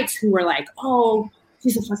in the Heights who were like, oh,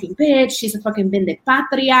 she's a fucking bitch, she's a fucking vende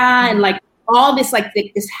patria, and like all this like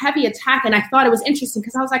this heavy attack. And I thought it was interesting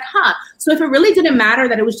because I was like, so if it really didn't matter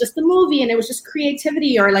that it was just a movie and it was just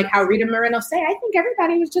creativity, or like how Rita Moreno say, I think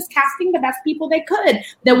everybody was just casting the best people they could,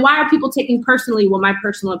 then why are people taking personally what my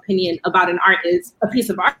personal opinion about a piece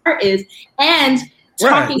of art is, and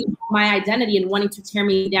talking about my identity and wanting to tear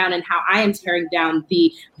me down, and how I am tearing down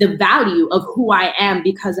the value of who I am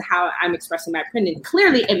because of how I'm expressing my opinion.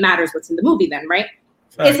 Clearly it matters what's in the movie then, right?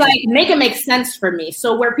 It's like, make it make sense for me.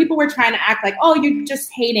 So where people were trying to act like, oh, you're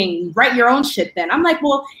just hating, write your own shit then. I'm like,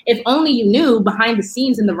 well, if only you knew behind the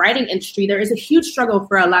scenes in the writing industry, there is a huge struggle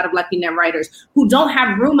for a lot of Latina writers who don't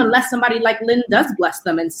have room unless somebody like Lynn does bless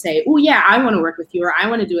them and say, oh yeah, I want to work with you, or I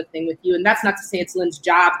want to do a thing with you. And that's not to say it's Lynn's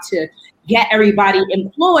job to get everybody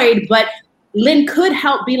employed, but Lynn could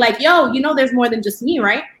help be like, yo, there's more than just me,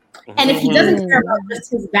 right? And if he doesn't care about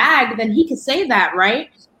just his bag, then he could say that, right?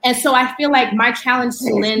 And so I feel like my challenge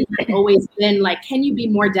to Lynn has always been like, can you be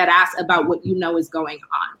more dead ass about what you know is going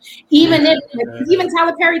on? Even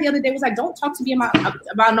Tyler Perry the other day was like, don't talk to me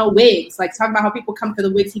about no wigs. Like, talk about how people come for the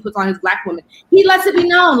wigs he puts on his black women. He lets it be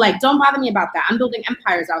known, like, don't bother me about that. I'm building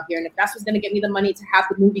empires out here. And if that's what's going to get me the money to have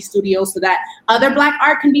the movie studio so that other black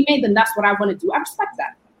art can be made, then that's what I want to do. I respect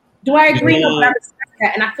that. Do I agree? No, but I respect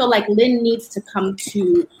that. And I feel like Lynn needs to come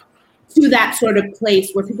to that sort of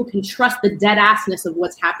place where people can trust the dead assness of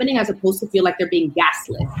what's happening, as opposed to feel like they're being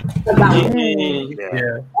gaslit about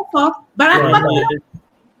it. But I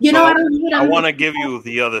want to give you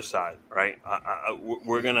the other side, right?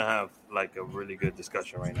 We're gonna have like a really good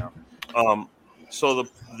discussion right now. So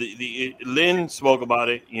the Lynn spoke about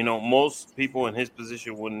it. Most people in his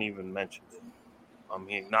position wouldn't even mention it.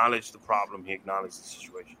 He acknowledged the problem. He acknowledged the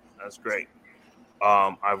situation. That's great.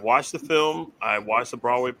 I watched the film. I watched the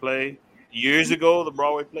Broadway play. Years ago, the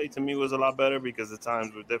Broadway play to me was a lot better because the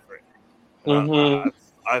times were different.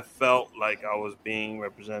 I felt like I was being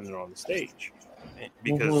represented on the stage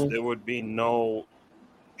because there would be no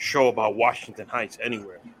show about Washington Heights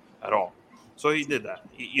anywhere at all. So he did that.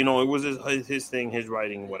 It was his thing, his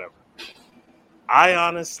writing, whatever. I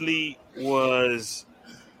honestly was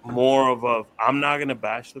more of I'm not going to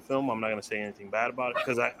bash the film. I'm not going to say anything bad about it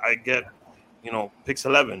because I get – Pix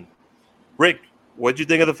 11. Rick, what'd you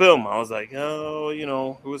think of the film? I was like, it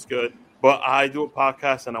was good. But I do a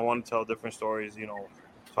podcast and I want to tell different stories, So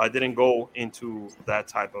I didn't go into that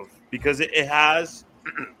type of, because it has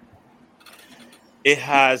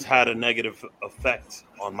had a negative effect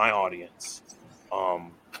on my audience.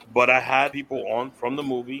 But I had people on from the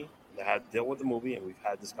movie that had dealt with the movie, and we've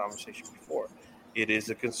had this conversation before. It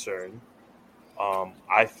is a concern.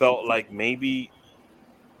 I felt like maybe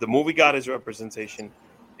the movie got his representation.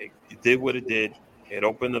 It did what it did. It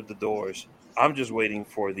opened up the doors. I'm just waiting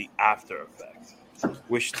for the after effect,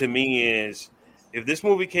 which to me is, if this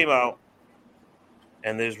movie came out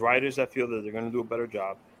and there's writers that feel that they're going to do a better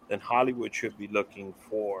job, then Hollywood should be looking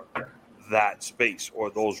for that space or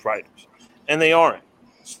those writers. And they aren't.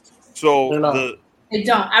 So they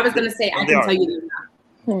don't. I was going to say, I can tell you they're not.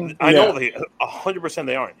 I know 100%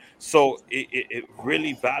 they aren't. So it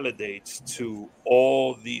really validates to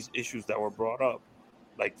all these issues that were brought up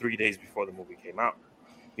like 3 days before the movie came out.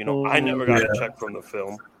 I never got a check from the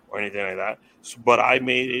film or anything like that. But I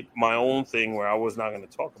made it my own thing where I was not going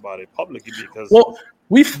to talk about it publicly because. Well,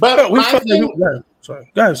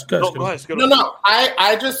 sorry, guys. Go ahead. No.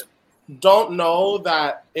 I just don't know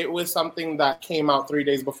that it was something that came out 3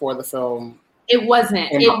 days before the film. It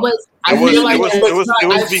wasn't. It was. It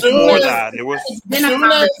was before that. It was.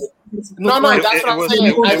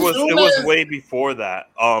 It was way before that.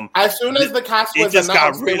 As soon as the cast was announced,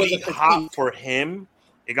 got really hot for him.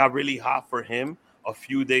 It got really hot for him a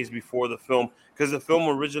few days before the film, because the film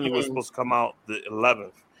originally was supposed to come out the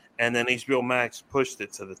 11th, and then HBO Max pushed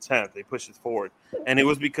it to the 10th. They pushed it forward, and it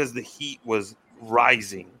was because the heat was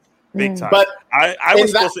rising big time. But I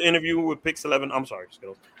was supposed to interview with Pix 11. I'm sorry,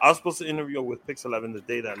 Skittlez. I was supposed to interview with Pix 11 the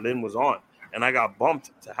day that Lynn was on, and I got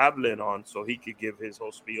bumped to have Lynn on so he could give his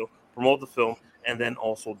whole spiel, promote the film, and then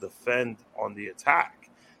also defend on the attack.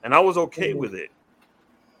 And I was okay with it.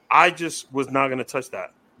 I just was not going to touch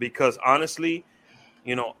that because honestly,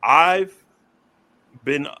 I've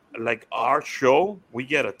been like, our show, we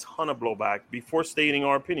get a ton of blowback before stating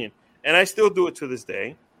our opinion. And I still do it to this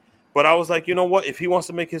day. But I was like, you know what? If he wants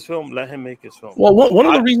to make his film, let him make his film. Well, one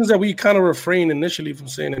of the reasons that we kind of refrained initially from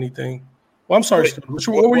saying anything. Well, I'm sorry,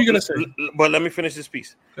 what were you going to say? But let me finish this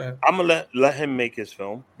piece. I'm going to let him make his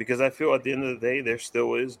film because I feel at the end of the day, there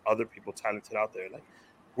still is other people talented out there. Like,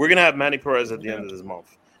 we're going to have Manny Perez at the end of this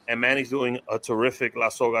month. And Manny's doing a terrific La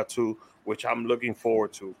Soga 2, which I'm looking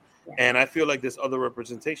forward to. And I feel like there's other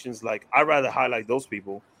representations. Like, I'd rather highlight those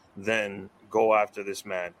people than go after this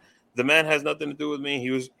man. The man has nothing to do with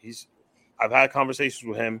me. I've had conversations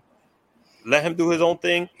with him. Let him do his own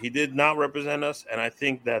thing. He did not represent us, and I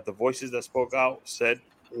think that the voices that spoke out said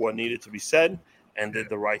what needed to be said and did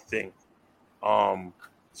the right thing.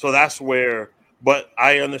 So that's where. But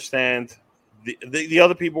I understand the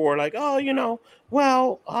other people were like, oh,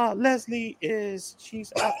 Leslie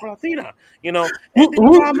she's Afro-Latina.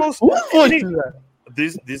 Anthony Ramos.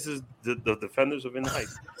 This is the defenders of In the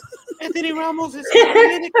Heights. Anthony Ramos is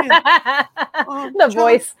Dominican. The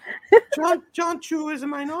voice. John Chu is a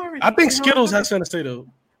minority. I think Skittles has something to say though.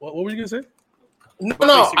 What were you gonna say?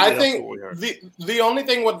 No. I think the only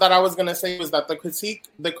thing that I was gonna say was that the critique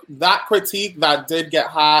that did get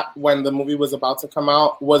hot when the movie was about to come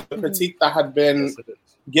out was the critique that had been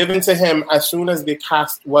given to him as soon as the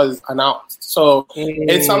cast was announced. So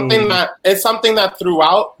it's something that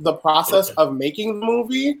throughout the process of making the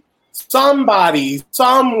movie, somebody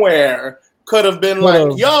somewhere could have been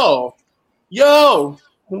like, yo,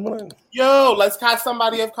 let's cast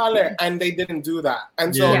somebody of color, and they didn't do that.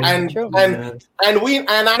 And so and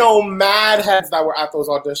I know mad heads that were at those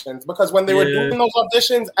auditions, because when they were doing those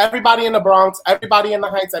auditions, everybody in the Bronx, everybody in the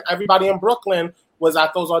Heights, and everybody in Brooklyn was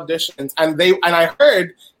at those auditions, and I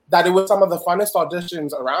heard that it was some of the funnest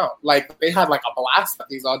auditions around. Like, they had like a blast at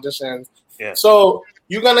these auditions. Yeah. So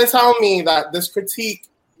you're gonna tell me that this critique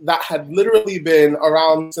that had literally been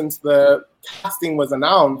around since the casting was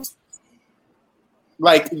announced,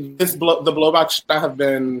 like the blowback should have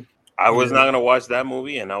been. I was not gonna watch that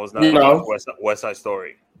movie, and I was not gonna watch West Side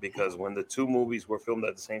Story, because when the two movies were filmed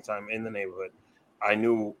at the same time in the neighborhood, I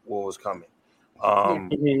knew what was coming.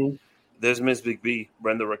 There's Miss Big B,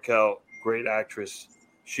 Brenda Raquel, great actress.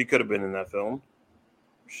 She could have been in that film.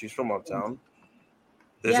 She's from Uptown.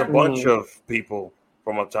 There's a bunch of people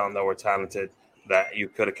from Uptown that were talented that you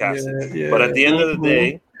could have casted. But at the end of the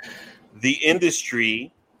day, the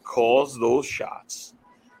industry calls those shots,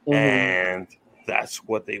 and that's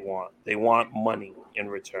what they want. They want money in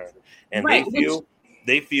return, and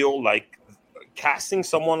they feel like casting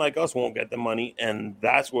someone like us won't get the money, and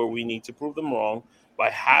that's where we need to prove them wrong by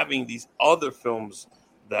having these other films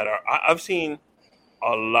that are. I've seen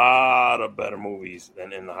a lot of better movies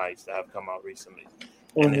than In the Heights that have come out recently,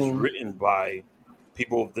 and it's written by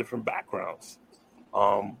people of different backgrounds,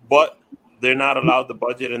 but they're not allowed the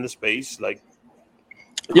budget and the space. Like,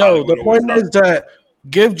 the point is that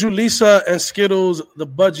give Julissa and Skittles the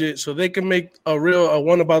budget so they can make a real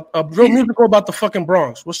musical about the fucking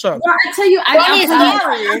Bronx. What's up? Well, I'll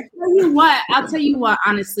tell you what,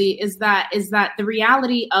 honestly, is that the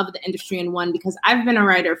reality of the industry, in one, because I've been a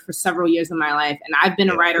writer for several years in my life, and I've been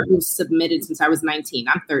a writer who's submitted since I was 19.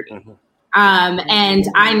 I'm 30. And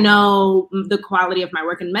I know the quality of my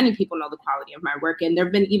work, and many people know the quality of my work. And there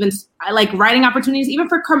have been even like writing opportunities, even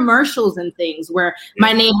for commercials and things, where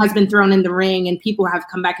my name has been thrown in the ring, and people have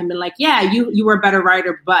come back and been like, yeah, you were a better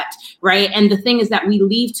writer, but right. And the thing is that we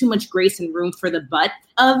leave too much grace and room for the but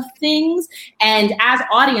of things. And as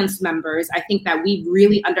audience members, I think that we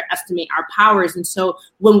really underestimate our powers. And so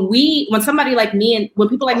when somebody like me, and when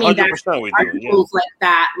people like me articles like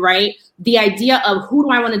that, right? The idea of, who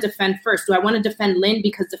do I want to defend first? Do I want to defend Lynn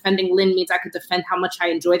because defending Lynn means I could defend how much I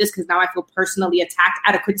enjoy this, because now I feel personally attacked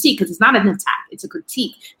at a critique, because it's not an attack, it's a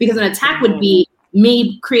critique. Because an attack would be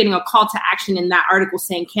me creating a call to action in that article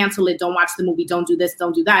saying, cancel it, don't watch the movie, don't do this,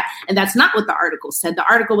 don't do that. And that's not what the article said. The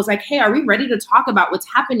article was like, hey, are we ready to talk about what's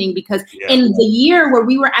happening? Because in the year where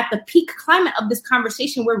we were at the peak climate of this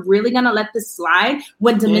conversation, we're really going to let this slide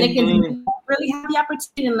when Dominicans don't really have the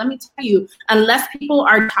opportunity. And let me tell you, unless people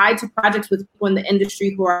are tied to projects with people in the industry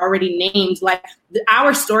who are already named, like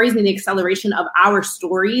our stories and the acceleration of our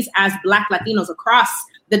stories as Black Latinos across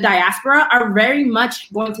the diaspora are very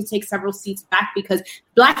much going to take several seats back, because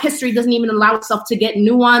Black history doesn't even allow itself to get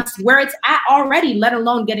nuanced where it's at already, let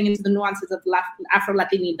alone getting into the nuances of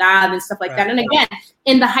Afro-Latinidad and stuff like that. And again,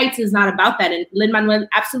 In the Heights is not about that. And Lin-Manuel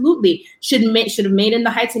absolutely should have made In the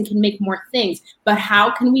Heights and can make more things. But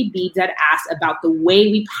how can we be dead ass about the way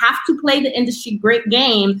we have to play the industry great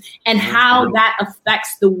game, and how that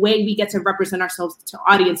affects the way we get to represent ourselves to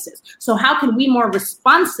audiences? So how can we more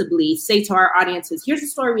responsibly say to our audiences, here's the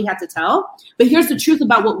story we had to tell, but here's the truth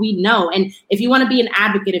about what we know. And if you want to be an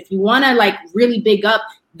advocate, if you want to like really big up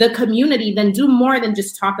the community, then do more than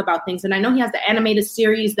just talk about things. And I know he has the animated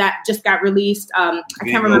series that just got released. I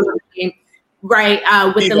can't remember the name. Right.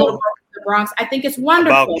 With the little the Bronx. I think it's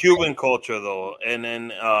wonderful. About Cuban culture though. And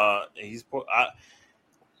then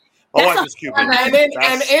My wife is Cuban.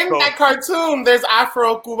 And in that cartoon, there's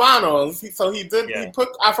Afro-Cubanos. So he put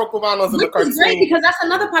Afro-Cubanos in the cartoon. Which is great because that's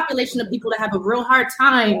another population of people that have a real hard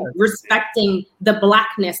time respecting the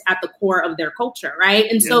blackness at the core of their culture, right?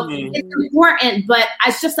 And so it's important, but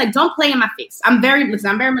it's just like, don't play in my face. I'm very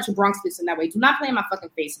much a Bronx person that way. Do not play in my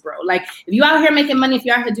fucking face, bro. Like, if you out here making money, if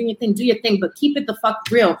you out here doing your thing, do your thing, but keep it the fuck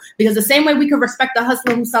real. Because the same way we can respect the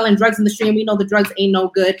hustler who's selling drugs in the street, and we know the drugs ain't no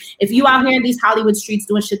good. If you out here in these Hollywood streets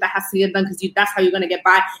doing shit that has to get done because that's how you're gonna get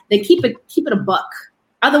by, they keep it a buck.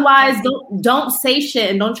 Otherwise, don't say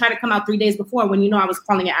shit and don't try to come out 3 days before when you know I was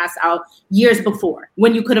calling your ass out years before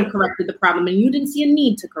when you could have corrected the problem and you didn't see a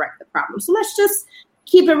need to correct the problem. So let's just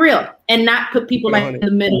keep it real and not put people like in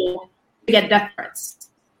the middle to get death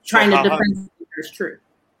threats trying to defend something that's true.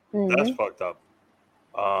 That's fucked up.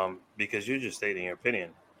 Because you're just stating your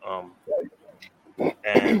opinion.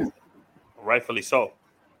 And rightfully so.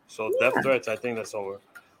 So death threats, I think that's over.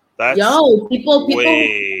 That's people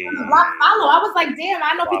block follow. I was like, damn,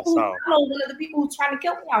 I know people who follow one of the people who's trying to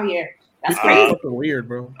kill me out here. That's crazy. Weird,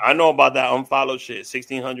 bro. I know about that unfollow shit.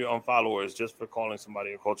 1,600 unfollowers just for calling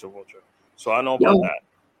somebody a culture vulture. So I know about that.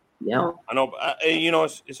 Yeah. I know.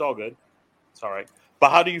 It's all good. It's all right.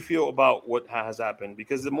 But how do you feel about what has happened?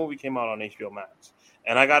 Because the movie came out on HBO Max.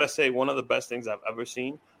 And I got to say, one of the best things I've ever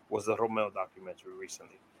seen was the Romeo documentary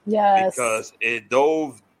recently. Yes. Because it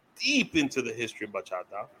dove deep into the history of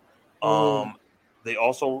bachata. They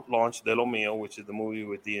also launched De Lo Mio, which is the movie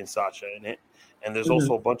with Dee and Sasha in it. And there's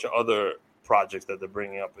also a bunch of other projects that they're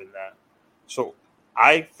bringing up in that. So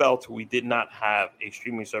I felt we did not have a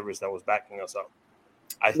streaming service that was backing us up.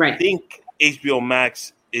 I think HBO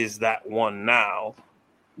Max is that one now.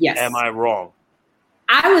 Yes. Am I wrong?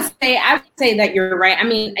 I would say that you're right. I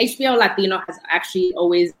mean, HBO Latino has actually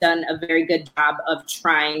always done a very good job of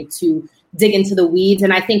trying to dig into the weeds.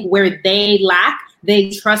 And I think where they lack,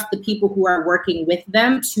 they trust the people who are working with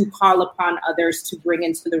them to call upon others to bring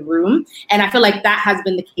into the room. And I feel like that has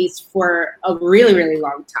been the case for a really, really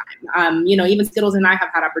long time. Even Skittles and I have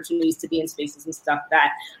had opportunities to be in spaces and stuff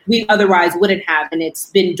that we otherwise wouldn't have. And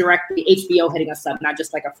it's been directly HBO hitting us up, not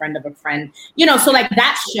just like a friend of a friend. So like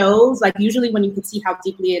that shows, like usually when you can see how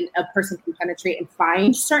deeply a person can penetrate and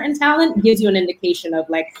find certain talent, gives you an indication of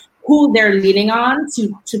like who they're leaning on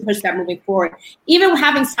to push that moving forward. Even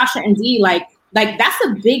having Sasha and Dee, like that's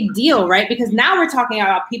a big deal, right? Because now we're talking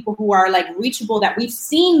about people who are like reachable, that we've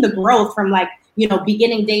seen the growth from like,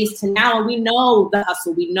 beginning days to now. And we know the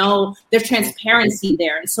hustle, we know there's transparency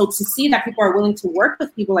there. And so to see that people are willing to work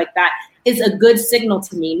with people like that is a good signal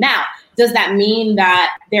to me. Now, does that mean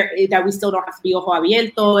that we still don't have to be ojo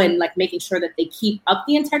abierto and like making sure that they keep up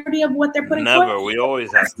the integrity of what they're putting forward? Never. We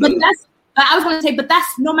always have to. I was going to say, but that's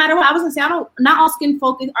no matter what. I was going to say, not all skin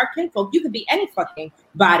folk are kinfolk. You could be any fucking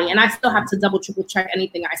body. And I still have to double, triple check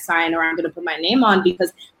anything I sign or I'm going to put my name on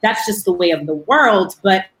because that's just the way of the world.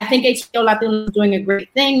 But I think HBO Latino is doing a great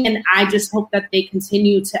thing. And I just hope that they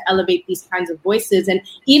continue to elevate these kinds of voices. And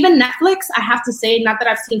even Netflix, I have to say, not that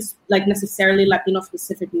I've seen like necessarily Latino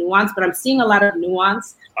specific nuance, but I'm seeing a lot of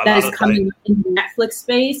nuance that is coming in the Netflix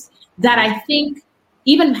space that I think,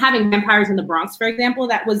 even having Vampires in the Bronx, for example,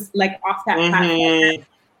 that was like off that platform,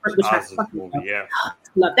 which I fucking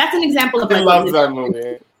love. That's an example of like, I love that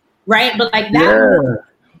movie, right? But like that,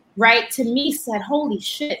 right, to me said, "Holy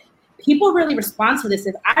shit, people really respond to this."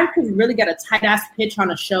 If I could really get a tight ass pitch on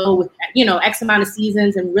a show with X amount of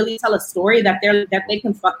seasons and really tell a story that they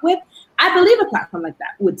can fuck with, I believe a platform like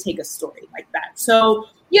that would take a story like that. So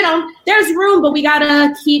there's room, but we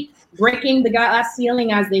gotta keep breaking the glass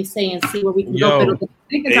ceiling, as they say, and see where we can go.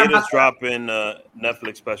 Ada's dropping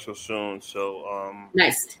Netflix special soon, so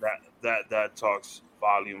nice. That talks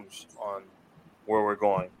volumes on where we're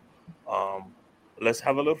going. Let's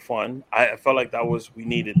have a little fun. I felt like we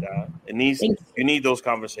needed that. You need those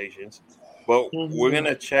conversations, but we're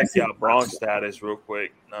gonna check your Bronx status real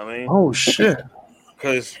quick. You know what I mean? Oh shit!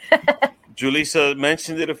 Because Julissa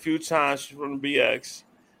mentioned it a few times. She's from the BX.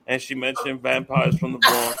 And she mentioned Vampires from the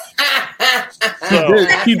Bronx.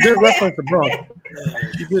 She did reference the Bronx.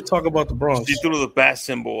 She did talk about the Bronx. She threw the bat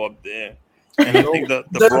symbol up there. And I think the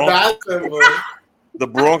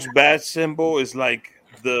Bronx bat symbol is like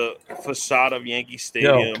the facade of Yankee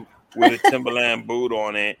Stadium with a Timberland boot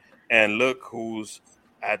on it. And look who's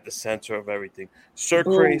at the center of everything. Sir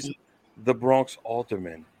Crazy, the Bronx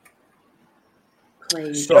alderman.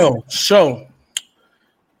 So,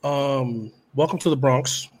 welcome to the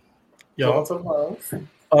Bronx. Y'all.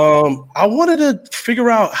 I wanted to figure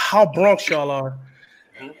out how Bronx y'all are.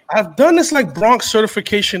 I've done this like Bronx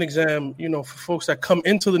certification exam, for folks that come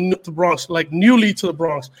into the Bronx, like newly to the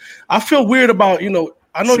Bronx. I feel weird about,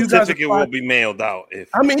 I know you guys certificate will be mailed out if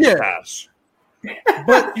yeah. pass.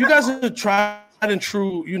 But you guys are tried and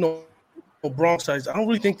true, Bronx sites. I don't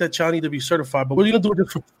really think that y'all need to be certified, but we're gonna do it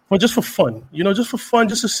just for fun, just for fun,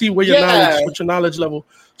 just to see where your knowledge level.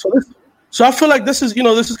 So I feel like this is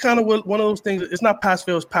kind of one of those things. It's not pass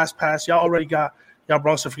fail, it's pass. Y'all already got y'all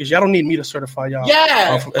Bronx certificates. Y'all don't need me to certify y'all.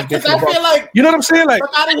 Yeah, because I feel like you know what I'm saying. Like, we're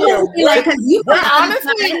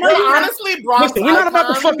honestly Bronx. Listen, we're not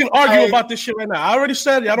about to fucking argue about this shit right now. I already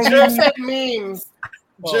said y'all don't need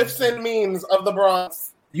GIFs and memes of the Bronx.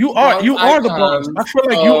 You are the Bronx. I feel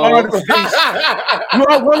like you are the face.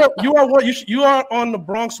 You are on the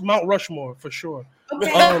Bronx Mount Rushmore for sure.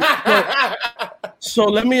 Okay. So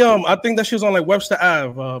let me I think that she's on like Webster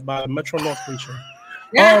Ave by Metro North preacher.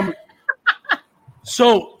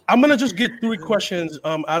 So I'm gonna just get 3 questions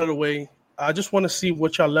out of the way. I just want to see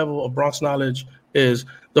what your level of Bronx knowledge is.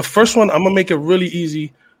 The first one, I'm gonna make it really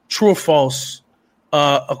easy. True or false?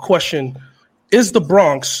 A question: is the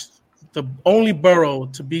Bronx the only borough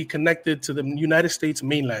to be connected to the United States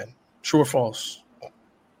mainland? True or false?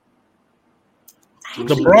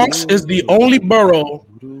 The Bronx is the only borough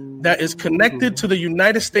that is connected to the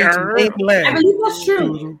United States mainland. I believe that's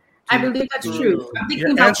true. I'm thinking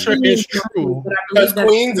Your answer is true. Because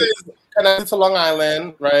Queens is connected to Long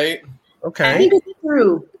Island, right? Okay. I think it's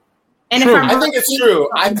true. And true. I think it's true.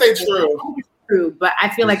 I'd say true. It's true, but I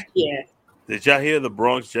feel like Did y'all hear the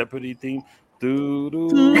Bronx Jeopardy theme? It's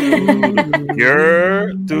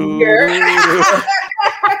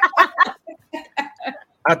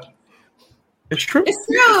true. It's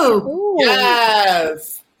true.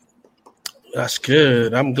 Yes. That's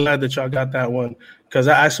good. I'm glad that y'all got that one because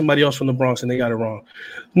I asked somebody else from the Bronx and they got it wrong.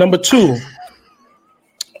 Number 2.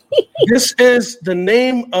 This is the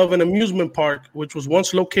name of an amusement park which was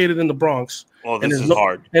once located in the Bronx. Oh, this is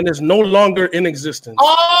hard. And is no longer in existence.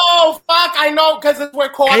 Oh, fuck. I know because it's where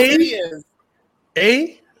Co-op City is.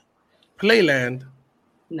 A, Playland.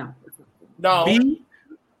 No. B,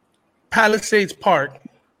 Palisades Park.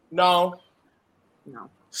 No.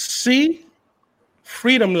 C,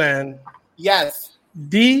 Freedomland. Yes.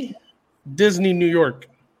 D, Disney New York.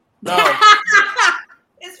 No.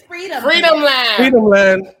 It's Freedomland.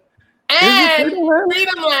 Freedomland. And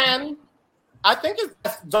Freedomland. I think it's.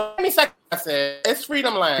 Don't give me second. It's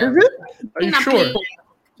Freedomland. Is it? Are you sure?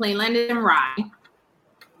 Playland and Rye.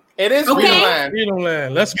 It is Freedomland.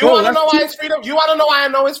 Freedomland. Let's go. You want to know why it's Freedom? You want to know why I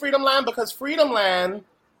know it's Freedomland? Because Freedomland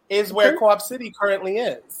is where Co-op City currently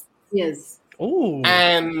is. Yes. Ooh.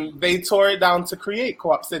 And they tore it down to create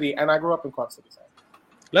Co-op City, and I grew up in Co-op City.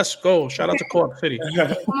 Let's go. Shout out to Co-op City.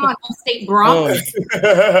 Come on, Upstate Bronx.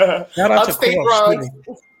 Shout out Upstate to Bronx.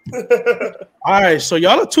 All right, so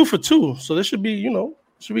y'all are 2 for 2. So this should be,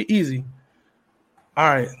 should be easy. All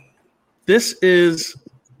right. This is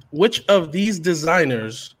which of these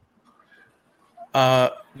designers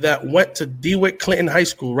that went to DeWitt Clinton High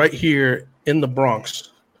School right here in the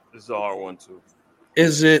Bronx? This is a hard one too.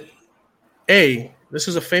 Is it A, this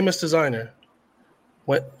is a famous designer,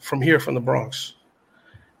 went from here from the Bronx.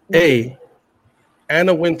 A,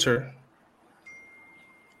 Anna Wintour.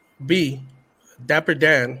 B, Dapper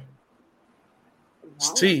Dan.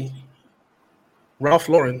 C, Ralph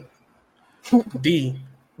Lauren. D,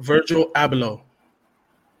 Virgil Abloh.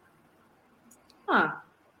 Huh.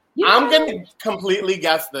 I'm going to completely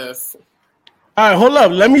guess this. All right, hold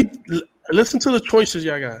up. Let me listen to the choices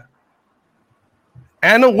y'all got.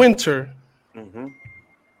 Anna Wintour.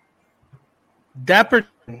 Dapper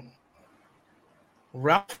Dan.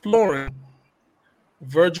 Ralph Lauren.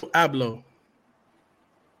 Virgil Abloh.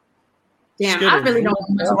 Damn, Skittlez. I really don't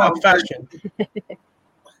know about fashion.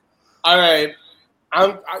 All right.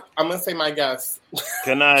 I'm gonna say my guess.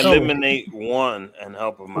 Can I eliminate one and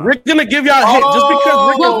help him out? We're gonna give y'all a hint just because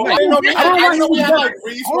Rick I don't know we have like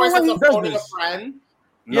resources of phoning a friend.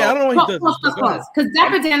 Yeah, I don't know what he does. Because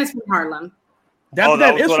Dapper Dan is from Harlem. Dapper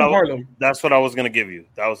Dan is from Harlem. That's what I was gonna give you.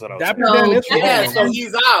 That was what I was. Dapper Dan is from Harlem.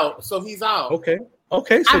 So he's out. Okay. So I'm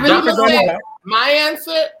Dapper gonna Dan say is out. my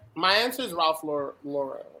answer is Ralph Lauren.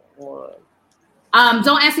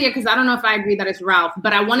 Don't answer it because I don't know if I agree that it's Ralph.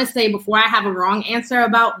 But I want to say before I have a wrong answer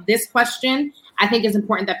about this question, I think it's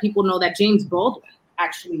important that people know that James Baldwin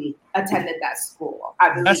actually attended that school,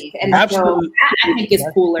 I believe. And so I think it's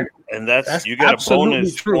cooler. And that's you get a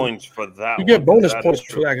bonus points for that. You get bonus points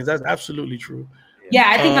for that because that's absolutely true. Yeah,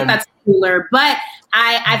 I think that's cooler. But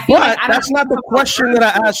I feel like that's not the question that I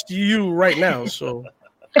asked you right now. So.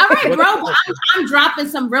 All right, bro. I'm dropping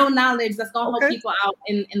some real knowledge that's gonna help people out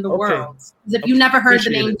in the world. Because if you never heard the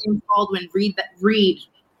name James Baldwin, read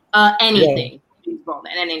anything. James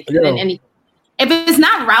Baldwin and anything. If it's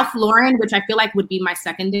not Ralph Lauren, which I feel like would be my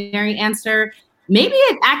secondary answer, Maybe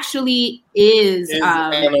it actually is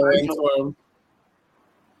Anna Wintour.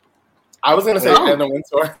 I was going to say Anna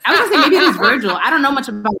Wintour. I was going to say maybe it is Virgil. I don't know much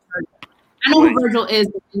about Virgil. I know who Virgil is.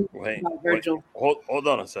 Virgil. Hold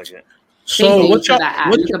on a second. So what y'all?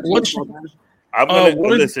 I'm gonna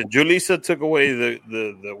listen. Julissa took away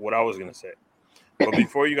the what I was gonna say, but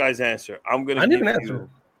before you guys answer, I'm gonna give you.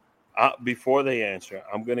 Before they answer,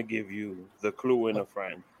 I'm gonna give you the clue in a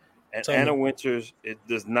friend, and Anna Winters. It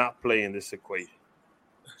does not play in this equation.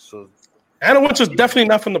 So Anna Winters definitely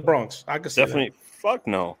not from the Bronx. I can say definitely. That. Fuck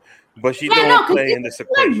no. But she don't play in this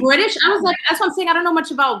equation. Like British. I was like, that's what I'm saying. I don't know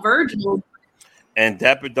much about Virgil. And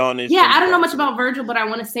Dapper Dawn is. Yeah, I don't know much about Virgil, but I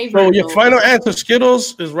want to say Virgil. So your final answer,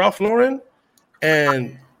 Skittles, is Ralph Lauren,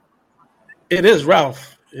 and it is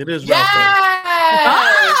Ralph. It is Ralph.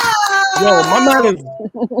 Yo, my man is.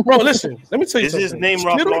 Bro, listen. Let me tell you something. Is his name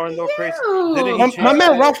Ralph Lauren though, Chris? My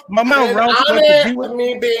man Ralph. Went to D with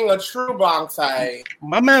me being a true Bronxite.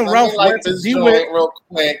 My man Ralph went to D with real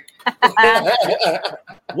quick.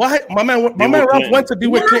 Why? My man Ralph went to D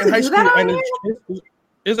with Clinton High School and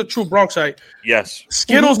is a true Bronxite. Yes.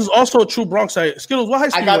 Skittles is also a true Bronxite. Skittles, what high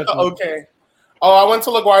school? I got the okay. Oh, I went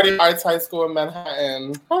to LaGuardia Arts High School in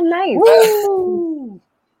Manhattan. Oh, nice.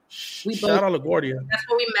 Shout out LaGuardia. That's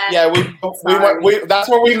where we met. Yeah, we that's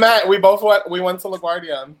where we met. We both went to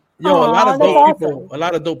LaGuardia. Yo, a lot of dope people. A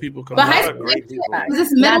lot of dope people come. But high school is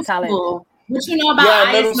this middle school? What you know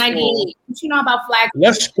about IS 98? What you know about Flag?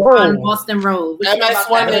 Let's go on Boston Road. MS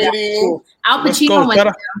 180. Al Pacino went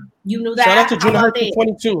there. You knew that. Shout out to Junior High School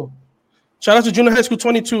 22. Shout out to Junior High School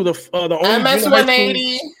 22. The only MS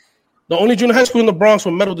 180. The only junior high school in the Bronx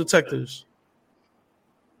with metal detectors.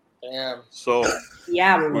 Damn. So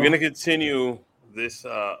yeah, we're gonna continue this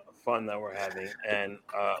fun that we're having, and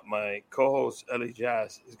my co-host Ellie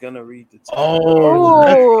Jazz is gonna read the text. I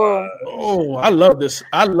love this.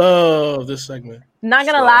 I love this segment. Not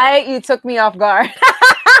gonna lie, you took me off guard.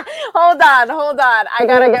 Hold on. I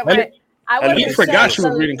gotta get my. I forgot you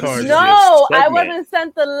were reading cards. No, I wasn't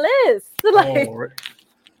sent the list. Like,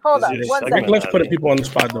 hold on. One second. Let's put people on the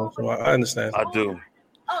spot though, so I understand. I do.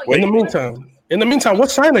 In the meantime, what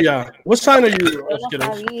sign are y'all? What sign are you?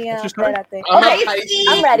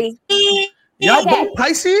 I'm ready. Y'all both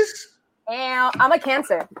Pisces? And I'm a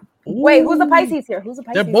Cancer. Wait, who's the Pisces here? Who's the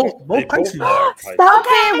Pisces? They're both Pisces.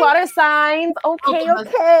 Okay, water signs.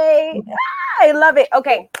 Okay. I love it.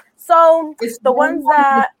 Okay, so it's the ones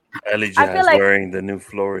that Ellie Jazz wearing the new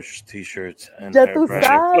Flourish t-shirts and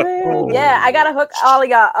yeah, I gotta hook all of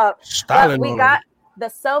y'all up. We got the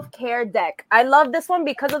self-care deck. I love this one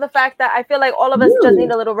because of the fact that I feel like all of us just need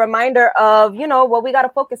a little reminder of, what we got to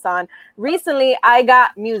focus on. Recently, I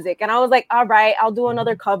got music and I was like, all right, I'll do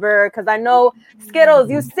another cover because I know Skittles,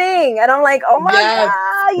 you sing. And I'm like, oh my God.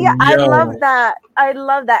 Yeah, I love that.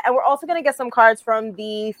 And we're also going to get some cards from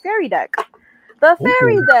the fairy deck. The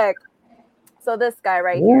fairy deck. So this guy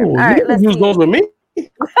right here. All right, let's use those with me.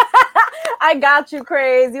 I got you,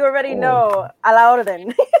 Craze. You already know. A la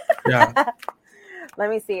orden. Yeah. Let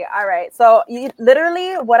me see. All right. So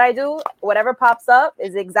literally what I do, whatever pops up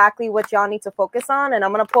is exactly what y'all need to focus on. And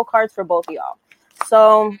I'm going to pull cards for both of y'all.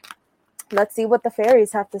 So let's see what the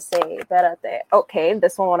fairies have to say. Okay.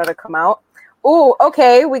 This one wanted to come out. Ooh,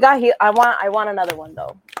 okay. We got here. I want another one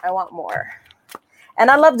though. I want more. And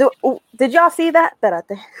I love did y'all see that?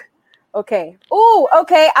 Okay. Ooh,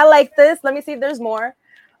 okay. I like this. Let me see if there's more.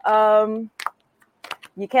 You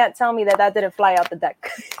can't tell me that didn't fly out the deck.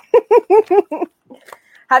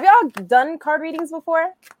 Have y'all done card readings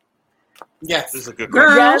before? Yes. This is a good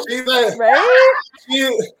girl. Yes, right?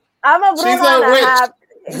 I'm a witch.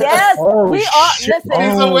 Yes, we are. Listen,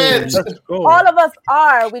 she's a witch. All of us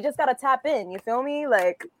are. We just gotta tap in. You feel me?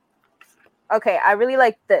 Like, okay, I really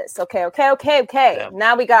like this. Okay. Yeah.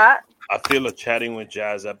 Now we got. I feel a chatting with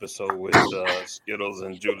Jazz episode with Skittles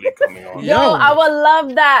and Julie coming on. Yo, I would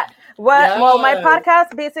love that. Well, my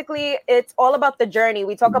podcast, basically, it's all about the journey.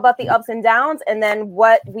 We talk about the ups and downs and then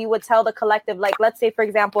what we would tell the collective. Like, let's say, for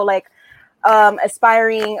example, like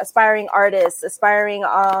aspiring artists, aspiring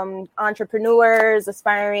entrepreneurs,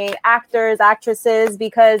 aspiring actors, actresses,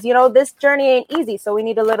 because, this journey ain't easy. So we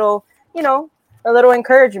need a little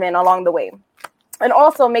encouragement along the way. And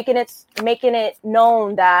also making it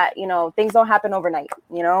known that, things don't happen overnight.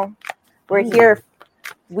 We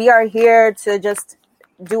are here to just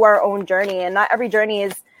do our own journey, and not every journey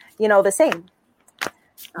is, the same.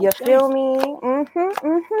 You feel me?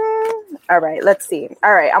 All right, let's see.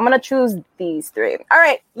 All right, I'm going to choose these three. All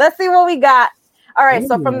right, let's see what we got. All right,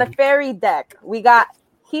 so from the fairy deck, we got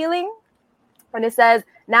healing. And it says,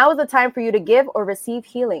 now is the time for you to give or receive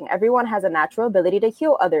healing. Everyone has a natural ability to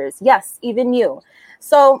heal others. Yes, even you.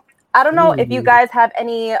 So I don't know if you guys have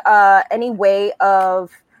any way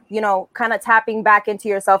of, kind of tapping back into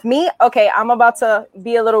yourself. Me, okay, I'm about to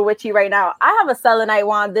be a little witchy right now. I have a selenite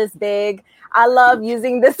wand this big. I love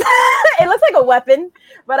using this. It looks like a weapon,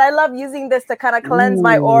 but I love using this to kind of cleanse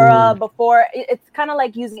my aura before. It's kind of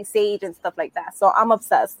like using sage and stuff like that. So I'm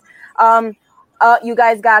obsessed. You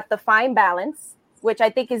guys got the fine balance, which I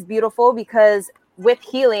think is beautiful because with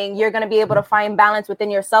healing, you're going to be able to find balance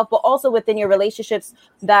within yourself, but also within your relationships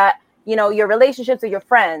that, your relationships with your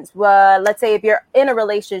friends. Let's say if you're in a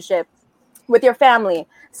relationship with your family.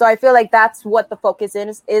 So I feel like that's what the focus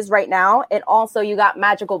is right now. And also you got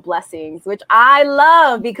magical blessings, which I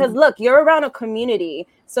love because look, you're around a community.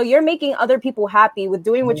 So you're making other people happy with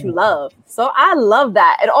doing what you love. So I love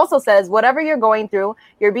that. It also says whatever you're going through,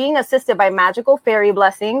 you're being assisted by magical fairy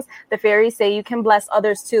blessings. The fairies say you can bless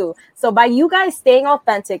others too. So by you guys staying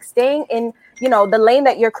authentic, staying in, the lane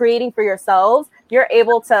that you're creating for yourselves, you're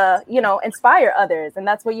able to, inspire others. And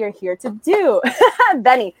that's what you're here to do.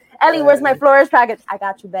 Benny, Ellie, where's my florist package? I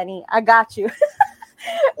got you, Benny. I got you.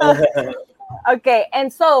 Okay.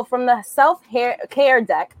 And so from the self-care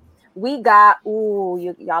deck, we got,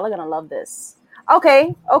 y'all are going to love this.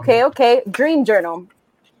 Okay. Dream journal.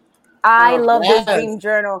 I love this dream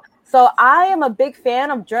journal. So I am a big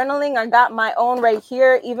fan of journaling. I got my own right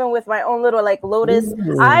here, even with my own little lotus.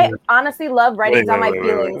 I honestly love writing down my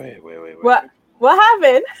feelings. Wait. What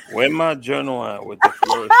happened? Where my journal at with the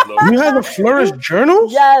flourish logo? You have a flourish journal?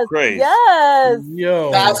 Yes. Crazy. Yes.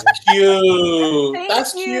 Yo. That's cute.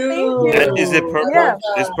 That's cute. Is it purple? Yeah.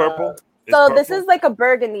 It's purple? So this is like a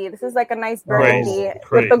burgundy. This is like a nice burgundy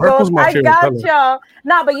with the Purple's gold. my I favorite got color. y'all.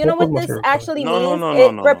 Nah, but you know Purple's what my this favorite actually color. means?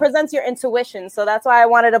 No. It represents your intuition. So that's why I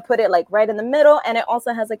wanted to put it right in the middle, and it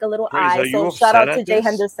also has like a little eye. So shout out to Jay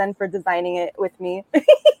Henderson for designing it with me.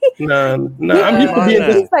 No.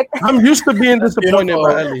 I'm used to being disappointed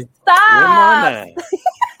by Ellie. Stop.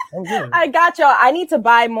 I got y'all. I need to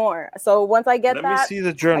buy more. So once I get Let me see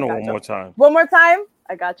the journal one more time. One more time.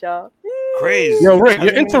 I got y'all. Crazy. Yo, Rick,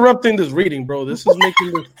 you're interrupting this reading, bro. This is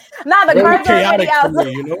making this the very cards are already chaotic out. for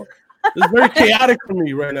me, It's very chaotic for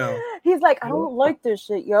me right now. He's like, I don't like this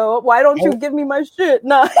shit, yo. Why don't you give me my shit?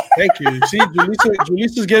 No. Thank you. See,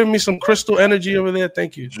 Julissa's giving me some crystal energy over there.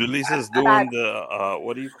 Thank you. Julissa's doing the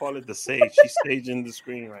what do you call it? The sage. She's staging the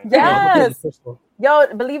screen right now. Yes. Yo,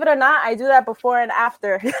 believe it or not, I do that before and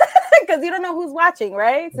after because you don't know who's watching,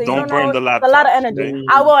 right? So you don't burn know, the laptop. It's a lot of energy.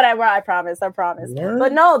 I won't ever. I promise. Yeah.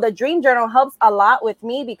 But no, the dream journal helps a lot with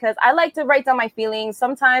me because I like to write down my feelings.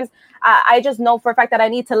 Sometimes I just know for a fact that I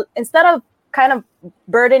need to, instead of kind of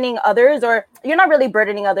burdening others, or you're not really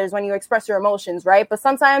burdening others when you express your emotions, right? But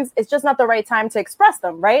sometimes it's just not the right time to express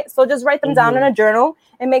them, right? So just write them down in a journal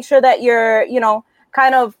and make sure that you're,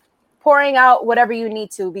 kind of pouring out whatever you need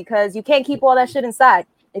to, because you can't keep all that shit inside.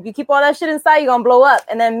 If you keep all that shit inside, you're gonna blow up.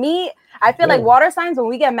 And then I feel like water signs, when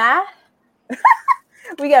we get mad,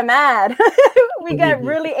 we get mad. We get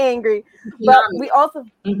really angry. But we also,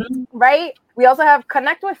 right? We also have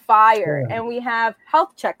connect with fire and we have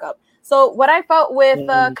health checkup. So what I felt with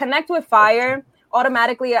connect with fire,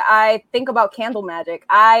 automatically I think about candle magic.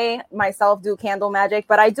 I myself do candle magic,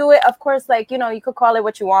 but I do it, of course, you could call it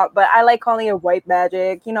what you want, but I like calling it white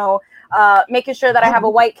magic, making sure that I have a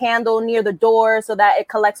white candle near the door so that it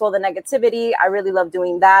collects all the negativity. I really love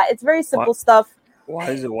doing that. It's very simple stuff.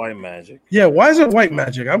 Why is it white magic? Yeah, why is it white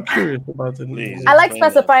magic? I'm curious about the I like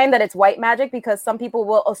specifying that it's white magic because some people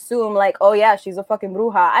will assume oh yeah, she's a fucking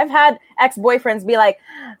bruja. I've had ex-boyfriends be like,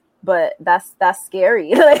 but that's scary.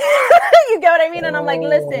 You get what I mean? And I'm like,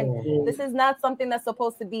 listen, this is not something that's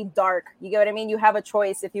supposed to be dark. You get what I mean? You have a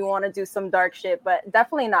choice if you want to do some dark shit, but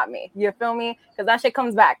definitely not me. You feel me? Because that shit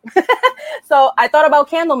comes back. So I thought about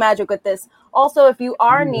candle magic with this. Also, if you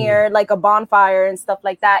are near a bonfire and stuff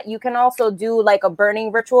like that, you can also do a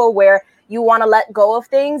burning ritual where you want to let go of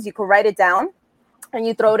things. You can write it down and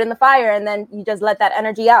you throw it in the fire and then you just let that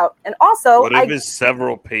energy out. And also, what if it's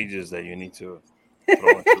several pages that you need to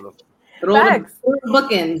throw the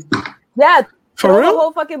book in? Yeah, for real? The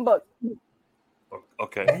whole fucking book.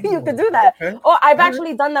 Okay. You could do that. Okay. Oh, I've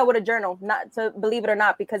actually done that with a journal, not to believe it or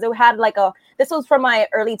not, because it had this was from my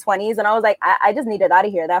early 20s. And I was like, I just need it out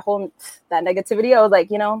of here. That negativity. I was like,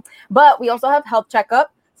 but we also have health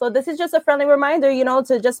checkup. So this is just a friendly reminder,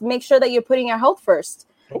 to just make sure that you're putting your health first.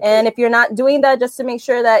 Okay. And if you're not doing that, just to make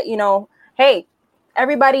sure that, hey,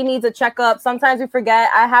 everybody needs a checkup. Sometimes we forget.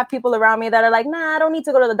 I have people around me that are like, nah, I don't need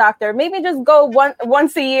to go to the doctor. Maybe just go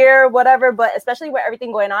once a year, whatever. But especially with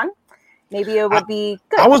everything going on, maybe it would be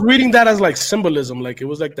good. I was reading that as symbolism. It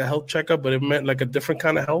was the health checkup, but it meant a different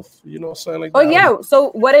kind of health. You know what I'm saying? Oh, yeah.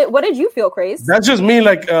 So what did you feel, Craze? That's just me,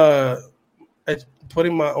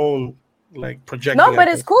 putting my own like projecting. No, but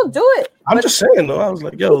it's cool. Do it. I'm just saying though. I was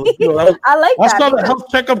like, yo, I like that. I saw the health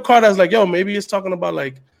checkup card. I was like, yo, maybe it's talking about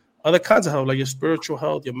like other kinds of health, like your spiritual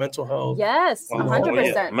health, your mental health. Yes,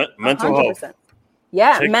 100%. Mental 100%. Health.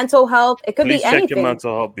 Yeah, mental health. It could be anything. Check your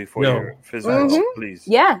mental health before your physical, please.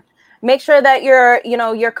 Yeah. Make sure that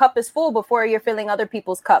your cup is full before you're filling other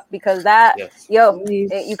people's cup, because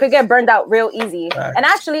you could get burned out real easy. Right. And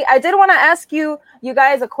actually, I did want to ask you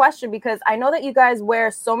guys a question, because I know that you guys wear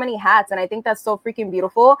so many hats, and I think that's so freaking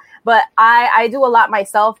beautiful. But I do a lot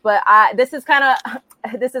myself. But this is kind of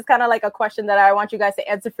like a question that I want you guys to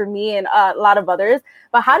answer for me and a lot of others.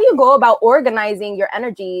 But how do you go about organizing your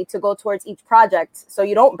energy to go towards each project so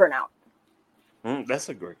you don't burn out? That's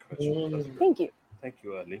a great question. Thank you. Thank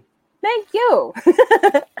you, Ali. Thank you.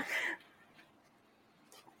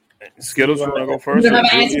 Skittles, you want to go first? You're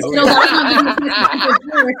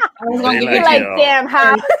like, damn,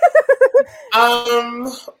 how? How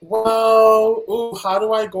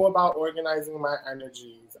do I go about organizing my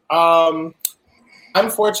energies? I'm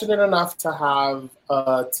fortunate enough to have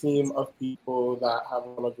a team of people that have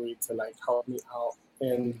all agreed to like help me out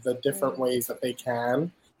in the different ways that they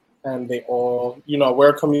can. And they all, we're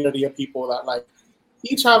a community of people that like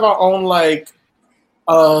each have our own like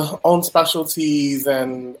own specialties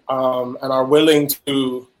and are willing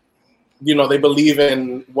to, they believe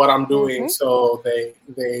in what I'm doing, so they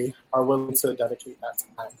are willing to dedicate that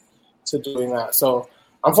time to doing that. So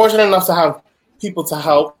I'm fortunate enough to have people to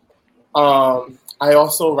help. I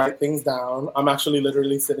also write things down. I'm actually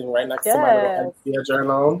literally sitting right next to my little idea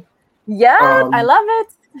journal. Yeah, I love it.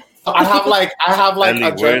 I have like Ellie,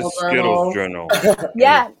 a journal. Skittles journal.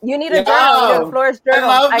 Yeah, you need a journal. You need a florist journal.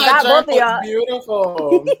 I got both of y'all.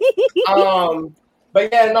 Beautiful.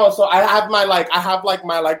 But yeah, no. So I have my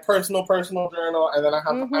personal journal, and then I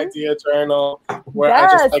have an idea journal where I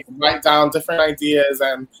just like write down different ideas,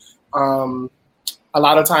 and a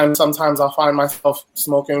lot of times, sometimes I'll find myself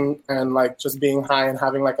smoking and like just being high and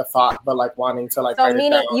having like a thought, but like wanting to like. So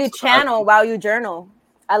meaning you channel while you journal.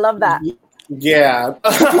 I love that. Yeah.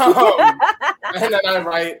 And then I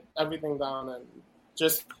write everything down and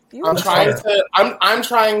just I'm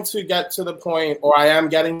trying to get to the point, or I am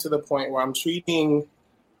getting to the point where I'm treating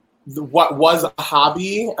what was a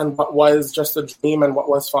hobby and what was just a dream and what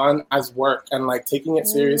was fun as work, and like taking it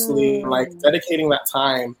seriously and like dedicating that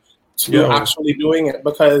time to actually doing it.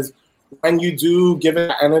 Because when you do give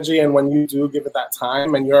it energy and when you do give it that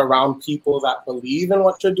time and you're around people that believe in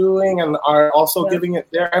what you're doing and are also giving it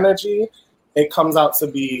their energy, it comes out to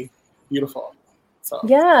be beautiful. So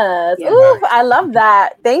yes. Ooh, I love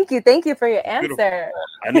that. Thank you for your answer. Beautiful.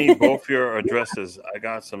 I need both your addresses. I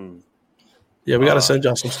got some. Yeah, we got to send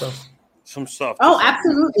y'all some stuff. Some stuff. Oh,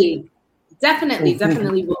 absolutely. Definitely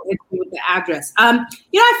we'll hit you with the address. I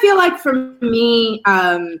feel like for me,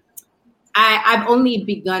 I've only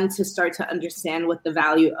begun to start to understand what the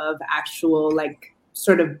value of actual like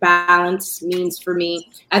sort of balance means for me.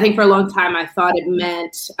 I think for a long time I thought it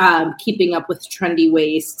meant keeping up with trendy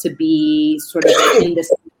ways to be sort of in this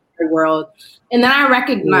world. And then I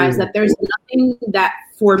recognized that there's nothing that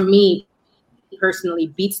for me personally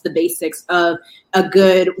beats the basics of a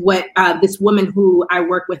good, what this woman who I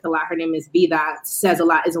work with a lot, her name is B, that says a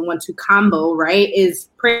lot, is a 1-2 combo, right? Is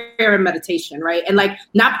prayer and meditation, right? And like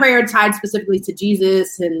not prayer tied specifically to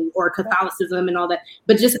Jesus or Catholicism and all that,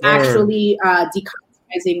 but just actually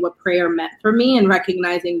decolonizing what prayer meant for me and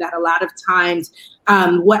recognizing that a lot of times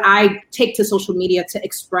what I take to social media to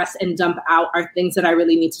express and dump out are things that I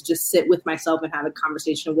really need to just sit with myself and have a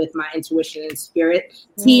conversation with my intuition and spirit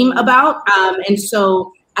team about. And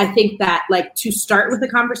so I think that like to start with a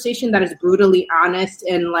conversation that is brutally honest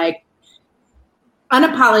and like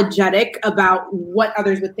unapologetic about what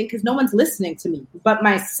others would think, because no one's listening to me but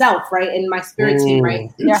myself, right? And my spirit team, right?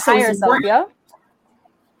 Your higher self,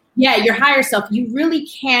 yeah, your higher self. You really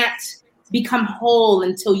can't become whole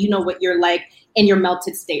until you know what you're like in your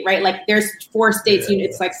melted state, right? Like there's 4 states,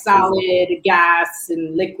 it's like solid, gas,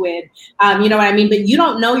 and liquid. You know what I mean? But you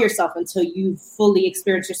don't know yourself until you fully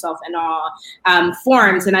experience yourself in all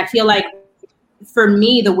forms. And I feel like for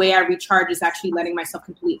me, the way I recharge is actually letting myself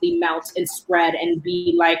completely melt and spread and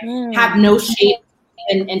be like, have no shape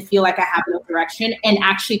and feel like I have no direction, and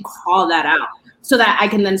actually call that out, so that I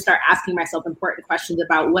can then start asking myself important questions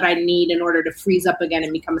about what I need in order to freeze up again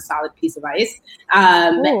and become a solid piece of ice.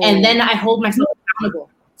 And then I hold myself accountable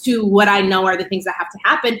to what I know are the things that have to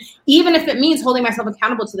happen, even if it means holding myself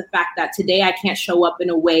accountable to the fact that today I can't show up in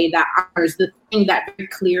a way that honors the thing that very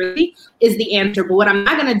clearly is the answer. But what I'm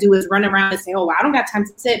not going to do is run around and say, oh, well, I don't got time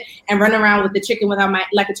to sit and run around with a chicken without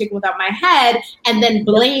my head, and then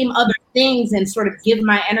blame others things and sort of give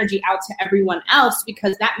my energy out to everyone else,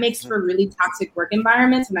 because that makes for really toxic work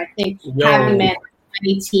environments. And I think having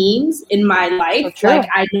many teams in my life, like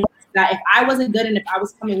I know that if I wasn't good and if I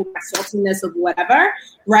was coming with my saltiness of whatever,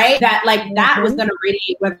 right, that like that was going to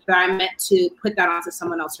radiate whether I meant to put that onto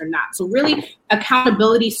someone else or not. So really,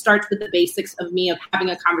 accountability starts with the basics of me of having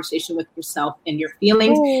a conversation with yourself and your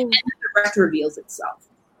feelings, and then the rest reveals itself.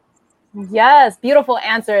 Yes, beautiful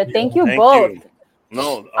answer. Thank you both. You.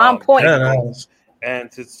 No, on point. And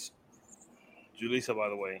to Julissa, by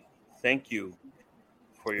the way, thank you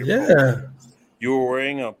for your quote. You were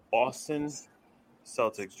wearing a Boston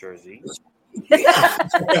Celtics jersey. Do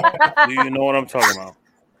you know what I'm talking about?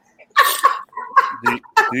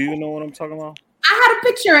 Do you know what I'm talking about? I had a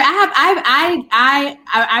picture.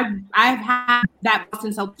 I've had that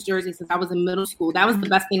Boston Celtics jersey since I was in middle school. That was the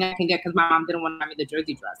best thing I can get because my mom didn't want to buy me the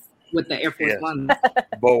jersey dress with the Air Force One. But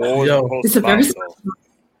what was the post about?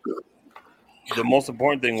 The most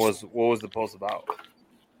important thing was, what was the post about?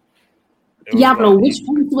 But which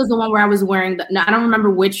post was the one where I was wearing I don't remember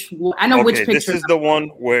which. I know which picture. This is the one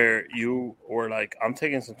where you were like, I'm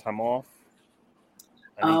taking some time off.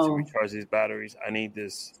 I need to recharge these batteries. I need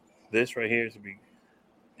this right here to be.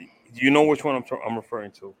 Do you know which one I'm referring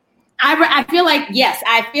to? I feel like, yes.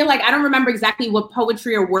 I feel like I don't remember exactly what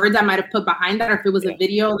poetry or words I might have put behind that, or if it was a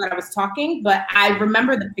video that I was talking, but I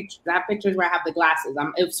remember the picture. That picture is where I have the glasses.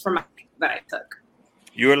 It was from a that I took.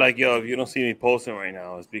 You were like, yo, if you don't see me posting right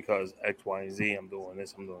now, it's because X, Y, and Z. I'm doing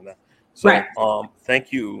this, I'm doing that. So,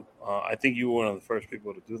 thank you. I think you were one of the first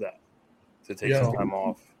people to do that, to take some time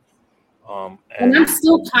off. And I'm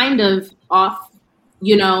still kind of off,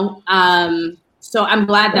 so I'm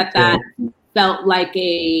glad that felt like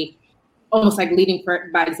almost like leading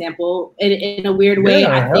by example in a weird way.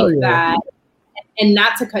 I think that, and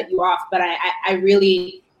not to cut you off, but I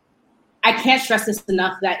really, I can't stress this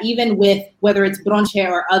enough that even with whether it's Bronché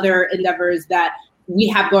or other endeavors that we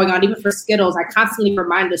have going on, even for Skittles, I constantly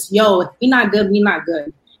remind us, if we're not good, we're not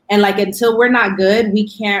good. And like, until we're not good, we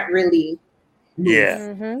can't really move. Yeah.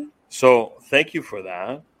 Mm-hmm. So thank you for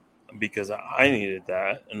that, because I needed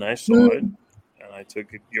that and I saw it and I took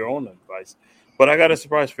your own advice. But I got a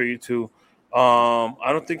surprise for you too. I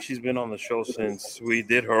don't think she's been on the show since we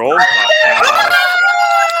did her own podcast.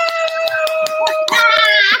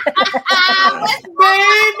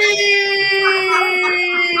 Baby!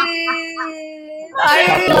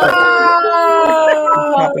 I've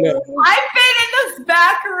been in this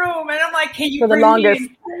back room and I'm like, can you bring me?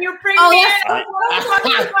 Can you bring me?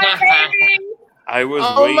 I was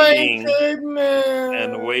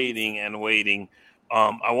waiting.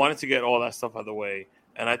 I wanted to get all that stuff out of the way,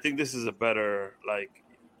 and I think this is a better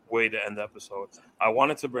way to end the episode. I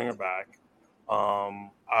wanted to bring her back.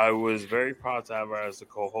 I was very proud to have her as the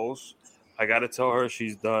co-host. I got to tell her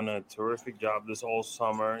she's done a terrific job this whole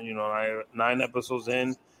summer. 9 episodes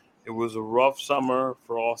in. It was a rough summer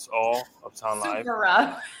for us all, Uptown Live. Super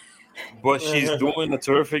rough. But she's doing a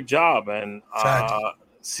terrific job. And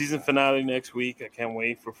season finale next week. I can't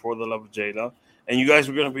wait for the Love of Jayla. And you guys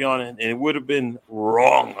were going to be on it. And it would have been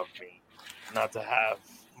wrong of me not to have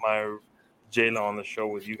my Jayla on the show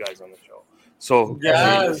with you guys on the show. So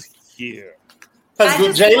Jayla's here.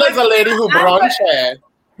 Because Jayla's a lady who bronché.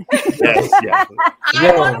 Yes.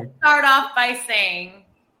 I want to start off by saying,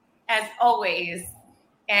 as always,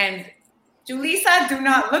 and Julissa, do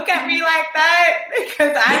not look at me like that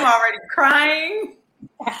because I'm already crying.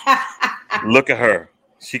 Look at her.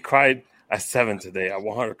 She cried at 7 today. I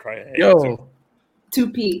want her to cry at 8.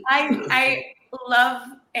 2P. I love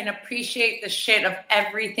and appreciate the shit of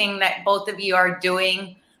everything that both of you are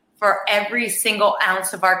doing for every single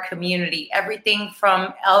ounce of our community. Everything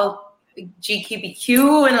from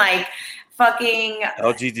LGBTQ and fucking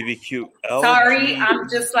LGBTQ. Sorry, I'm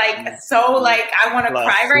just I want to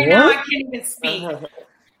cry right now. I can't even speak.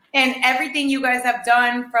 And everything you guys have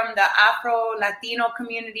done, from the Afro-Latino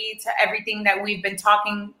community to everything that we've been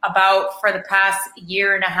talking about for the past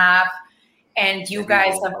year and a half. And you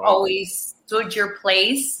guys have always stood your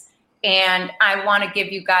place. And I want to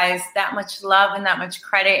give you guys that much love and that much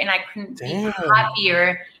credit. And I couldn't be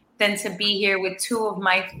happier than to be here with 2 of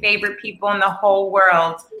my favorite people in the whole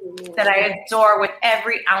world that I adore with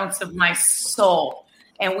every ounce of my soul.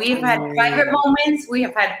 And we've had private moments. We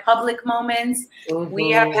have had public moments.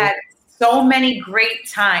 We have had so many great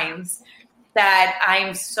times that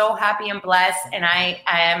I'm so happy and blessed. And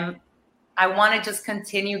I want to just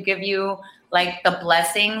continue give you the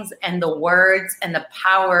blessings and the words and the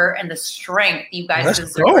power and the strength you guys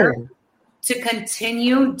deserve to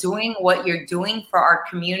continue doing what you're doing for our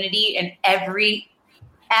community in every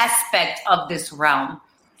aspect of this realm,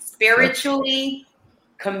 spiritually,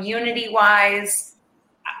 community-wise,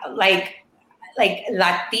 like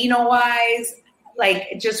Latino-wise,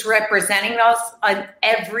 like just representing us on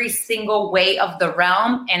every single way of the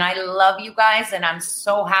realm. And I love you guys, and I'm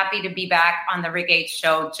so happy to be back on the Rick H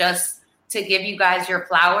Show just to give you guys your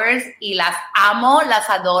flowers. Y las amo, las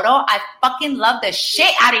adoro. I fucking love the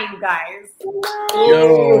shit out of you guys.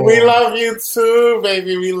 Yo, we love you too,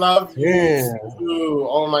 baby. We love you too.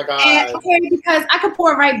 Oh my God. And, okay, because I could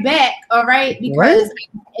pour right back, all right? Because,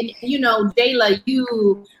 and, you know, Jayla,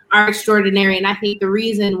 you are extraordinary. And I think the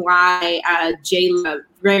reason why Jayla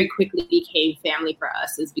very quickly became family for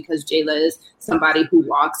us is because Jayla is somebody who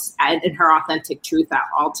walks in her authentic truth at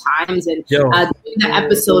all times. And doing the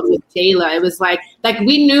episode with Jayla, it was like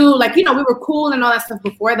we knew, like, you know, we were cool and all that stuff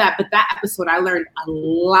before that. But that episode, I learned a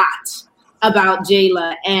lot about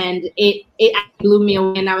Jayla, and it blew me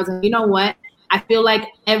away. And I was like, you know what? I feel like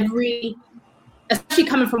especially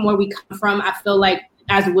coming from where we come from, I feel like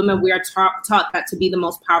as women, we are taught that to be the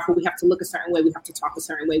most powerful, we have to look a certain way, we have to talk a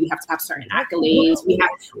certain way, we have to have certain accolades,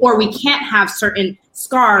 or we can't have certain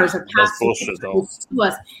scars or past to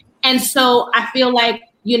us. And so I feel like,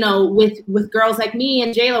 you know, with girls like me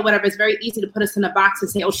and Jayla, whatever, it's very easy to put us in a box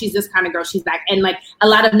and say, oh, she's this kind of girl, she's that, and like a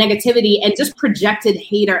lot of negativity and just projected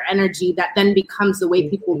hater energy that then becomes the way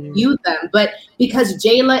people view them. But because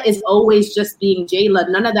Jayla is always just being Jayla,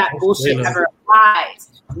 none of that bullshit ever applies.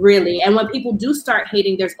 Really. And when people do start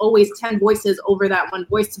hating, there's always 10 voices over that one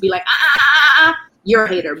voice to be like, you're a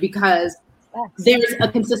hater, because there's a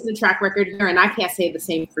consistent track record here, and I can't say the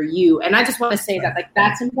same for you. And I just want to say that, like,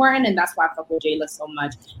 that's important, and that's why I fuck with Jayla so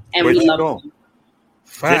much. And we love you.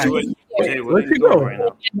 Where'd you go right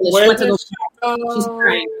now? She's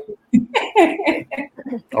crying.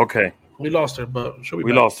 Okay. We lost her, but she'll be back.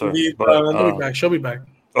 We lost her. But, she'll be back.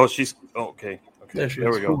 Oh, she's okay.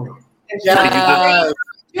 There we go. Cool.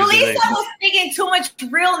 Julissa was speaking too much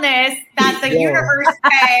realness that the universe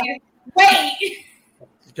said, wait.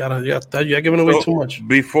 You're giving away too much.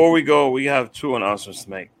 Before we go, we have 2 announcements to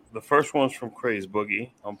make. The first one's from Craze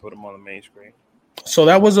Boogie. I'll put them on the main screen. So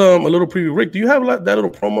that was a little preview. Rick, do you have that little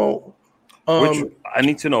promo? Which I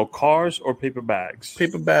need to know, cars or paper bags?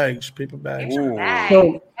 Paper bags. Yes.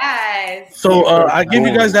 So I gave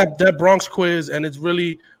you guys that Bronx quiz, and it's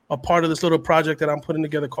really a part of this little project that I'm putting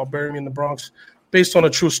together called Bury Me in the Bronx, based on a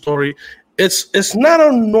true story. It's not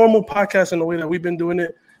a normal podcast in the way that we've been doing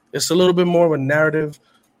it. It's a little bit more of a narrative,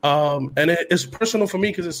 and it's personal for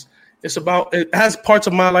me because it has parts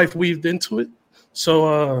of my life weaved into it.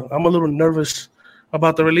 So I'm a little nervous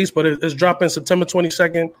about the release, but it's dropping September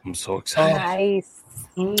 22nd. I'm so excited. Nice.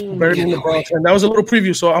 Bury Me in the Bronx, and that was a little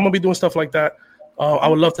preview. So I'm gonna be doing stuff like that. I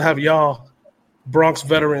would love to have y'all Bronx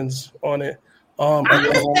veterans on it. I'm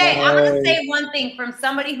gonna say one thing from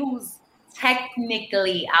somebody who's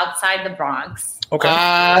technically outside the Bronx.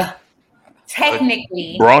 Okay.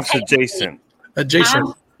 Technically. Bronx adjacent.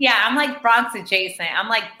 I'm like Bronx adjacent. I'm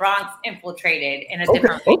like Bronx infiltrated in a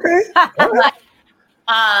different way. Okay.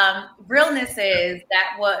 Realness is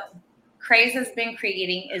that what Craze has been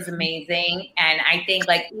creating is amazing. And I think,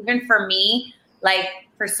 like, even for me, like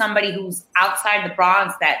for somebody who's outside the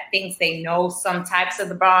Bronx that thinks they know some types of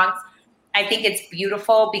the Bronx, I think it's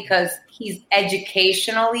beautiful because he's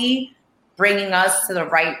educationally bringing us to the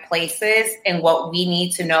right places and what we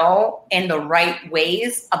need to know in the right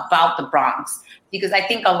ways about the Bronx. Because I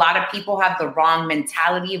think a lot of people have the wrong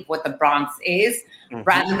mentality of what the Bronx is,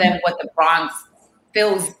 rather than what the Bronx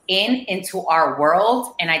fills into our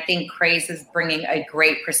world. And I think Craze is bringing a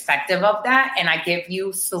great perspective of that. And I give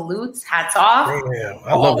you salutes, hats off. Damn,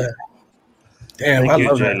 I love that. Damn, I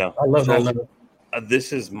love that.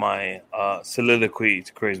 This is my soliloquy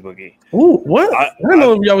to Craze Boogie. Ooh, what? I don't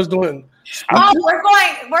know what y'all was doing. We're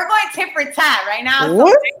going tit for tat right now.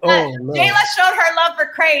 What? So Jayla showed her love for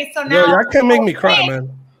Craze, so now y'all can't make me cry,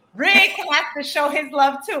 man. Rick has to show his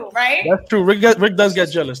love too, right? That's true. Rick does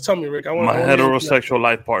get jealous. Tell me, Rick. My heterosexual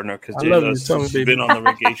life partner, because she's been on the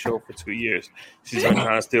Rick A Show for 2 years. She's been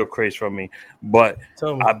trying to steal Craze from me, but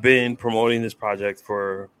I've been promoting this project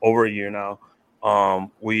for over a year now.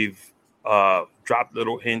 We've dropped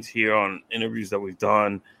little hints here on interviews that we've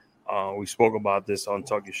done. We spoke about this on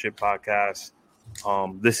Talk Your Shit podcast.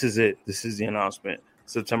 This is it. This is the announcement.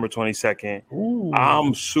 September 22nd. Ooh.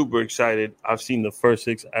 I'm super excited. I've seen the first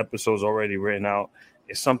 6 episodes already written out.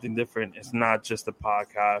 It's something different. It's not just a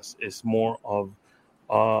podcast. It's more of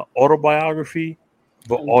autobiography,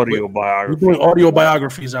 but audio biography. We're doing audio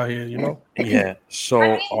biographies out here, you know? Yeah. So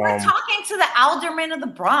we're talking to the alderman of the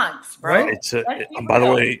Bronx, bro. Right? By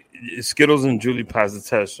the way, Skittles and Julie passed the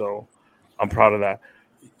test, so I'm proud of that.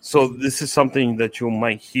 So this is something that you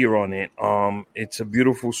might hear on it. It's a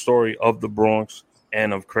beautiful story of the Bronx.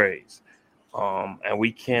 and of craze. And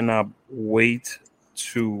we cannot wait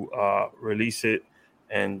to release it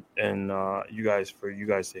and you guys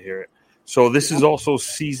to hear it. So this is also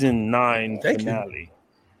season 9 finale.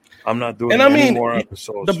 I'm not doing any more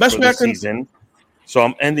episodes the best for the season. So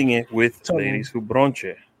I'm ending it with Ladies Who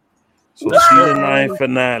Bronché. So season 9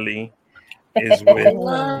 finale is with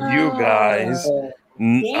you guys.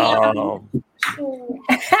 Wow.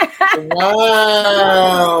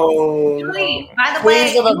 Julie,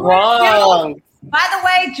 by the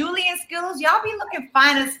way, Julie and Skittlez, y'all be looking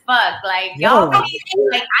fine as fuck. Like y'all be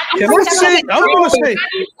like, I want to say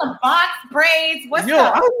some box braids. What's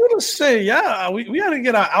up? I was gonna say, we gotta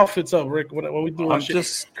get our outfits up, Rick, when we do our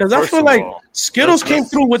shit. Because I feel like Skittlez came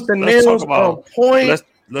through with the nails on point.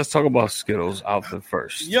 Let's talk about Skittlez outfit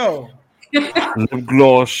first. Yo. Lip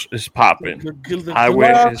gloss is popping.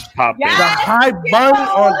 Eyewear is popping. The high bun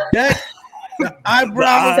on deck. The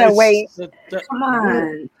eyebrows. Come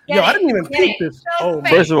on. Yo, I didn't even peep this.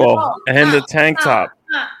 First of all, and the tank top.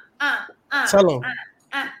 Tell them.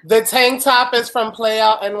 The tank top is from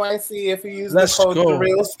Playout NYC. If you use the code The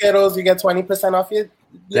Real Skittlez, you get 20% off your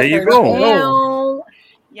there you go.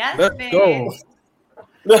 Yes, let's go.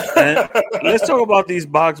 And let's talk about these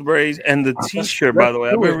box braids and the T-shirt. By the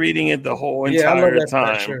way, I've been reading it the whole entire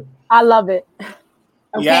time. I love it.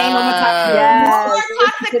 Okay,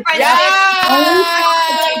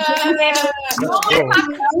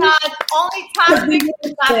 only toxic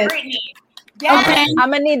is not Britney. Okay,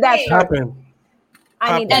 I'm gonna need that happen.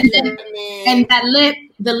 I need that. And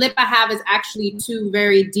the lip I have is actually two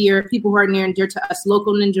very dear people who are near and dear to us.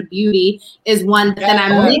 Local Ninja Beauty is one, but then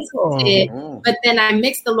I mixed it. But then I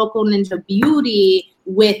mixed the Local Ninja Beauty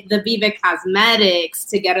with the Vive Cosmetics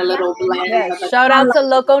to get a little blend. Yes. Shout out to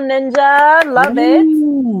Local Ninja, love it.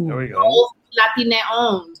 There we go. Latine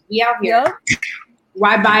owned. We out here.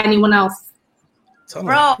 Why buy anyone else?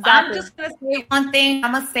 Bro, I'm just gonna say one thing.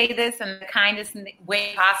 I'm gonna say this in the kindest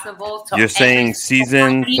way possible. You're saying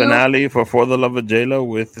season finale for the Love of J-Lo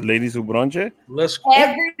with Ladies Who Bronché? Let's go.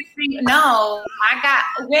 No,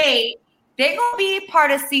 they're gonna be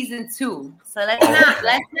part of season 2. So let's not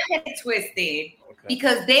get it twisted.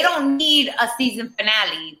 Because they don't need a season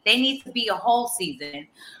finale. They need to be a whole season.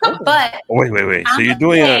 But wait. So you're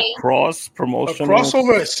doing a cross promotional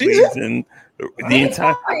crossover season? The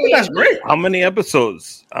entire that's great. How many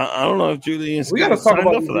episodes? I don't know if Julie and we gotta talk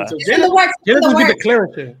about for that.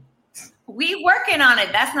 We working on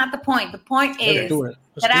it. That's not the point. The point is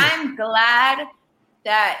that I'm glad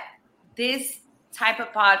that this type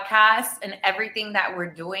of podcast and everything that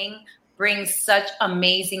we're doing brings such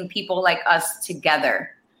amazing people like us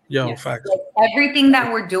together. Facts. Like everything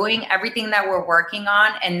that we're doing, everything that we're working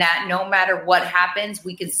on, and that no matter what happens,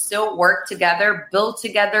 we can still work together, build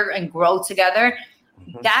together, and grow together.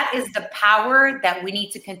 Mm-hmm. That is the power that we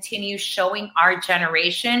need to continue showing our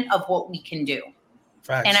generation of what we can do.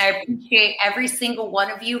 Facts. And I appreciate every single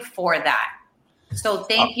one of you for that. So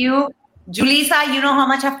thank you. Julissa, you know how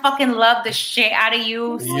much I fucking love the shit out of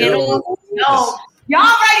you. Skittlez. No. Y'all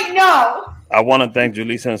already know. I want to thank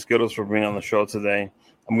Julissa and Skittlez for being on the show today.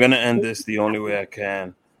 I'm going to end this the only way I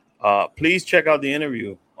can. Please check out the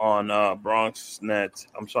interview on BronxNet.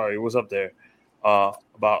 I'm sorry, it was up there.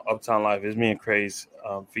 About Uptown Live. It's me and Craze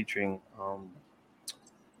featuring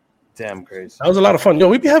Damn Craze. That was a lot of fun. Yo,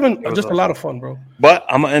 we be having just a lot of fun, bro. But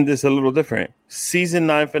I'm going to end this a little different. Season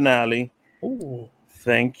 9 finale. Ooh.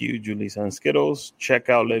 Thank you, Julissa and Skittlez. Check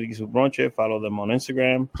out Ladies Who Bronché. Follow them on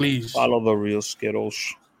Instagram. Please. Follow The Real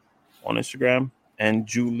Skittlez on Instagram. And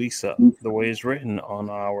Julissa, the way it's written on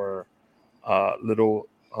our little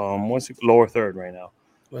lower third right now.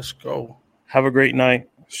 Let's go. Have a great night.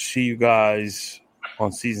 See you guys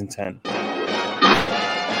on season 10.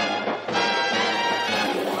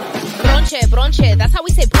 Bronché, that's how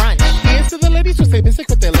we say brunch. Here's to the ladies who say basic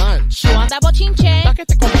with their lunch. You want that bochinche?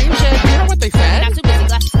 Sáquete con pinche. You know what they said? Not too busy,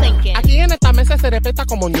 glasses thinking. Aquí en esta mesa se respeta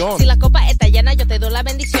como unión. Si la copa está llena, yo te doy la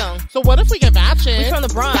bendición. So what if we get batshit? We from the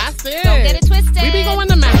Bronx. That's it. Don't get it twisted. We be going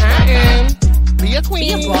to Manhattan. Be a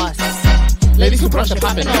queen. Be a boss. Ladies Who Bronché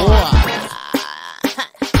popping off.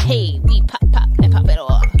 Hey, we pop and pop it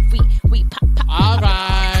off. We pop. All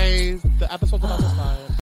right. The episode's about to start.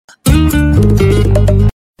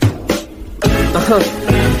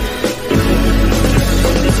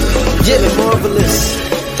 Yeah, marvelous.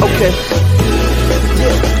 Okay.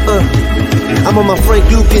 Yeah, I'm on my Frank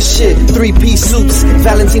Lucas shit. 3-piece suits,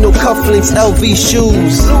 Valentino cufflinks, LV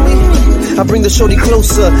shoes. I bring the shorty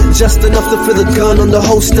closer, just enough to feel the gun on the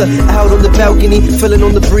holster. Out on the balcony, feeling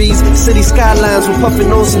on the breeze. City skylines, we're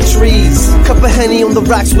puffing on some trees. Cup of Henny on the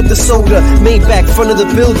rocks with the soda. Maybach, front of the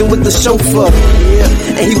building with the chauffeur.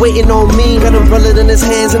 Yeah. And he waiting on me, got an umbrella in his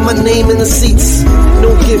hands and my name in the seats.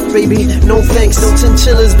 No gift, baby, no thanks, no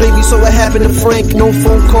chinchillas, baby. So what happened to Frank? No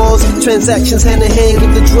phone calls, transactions hand in hand.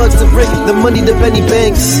 Give the drugs to Rick, the money to Benny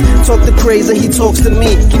Banks. Talk the crazy, he talks to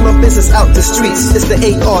me. Keep my business out the streets. It's the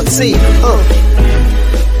ART.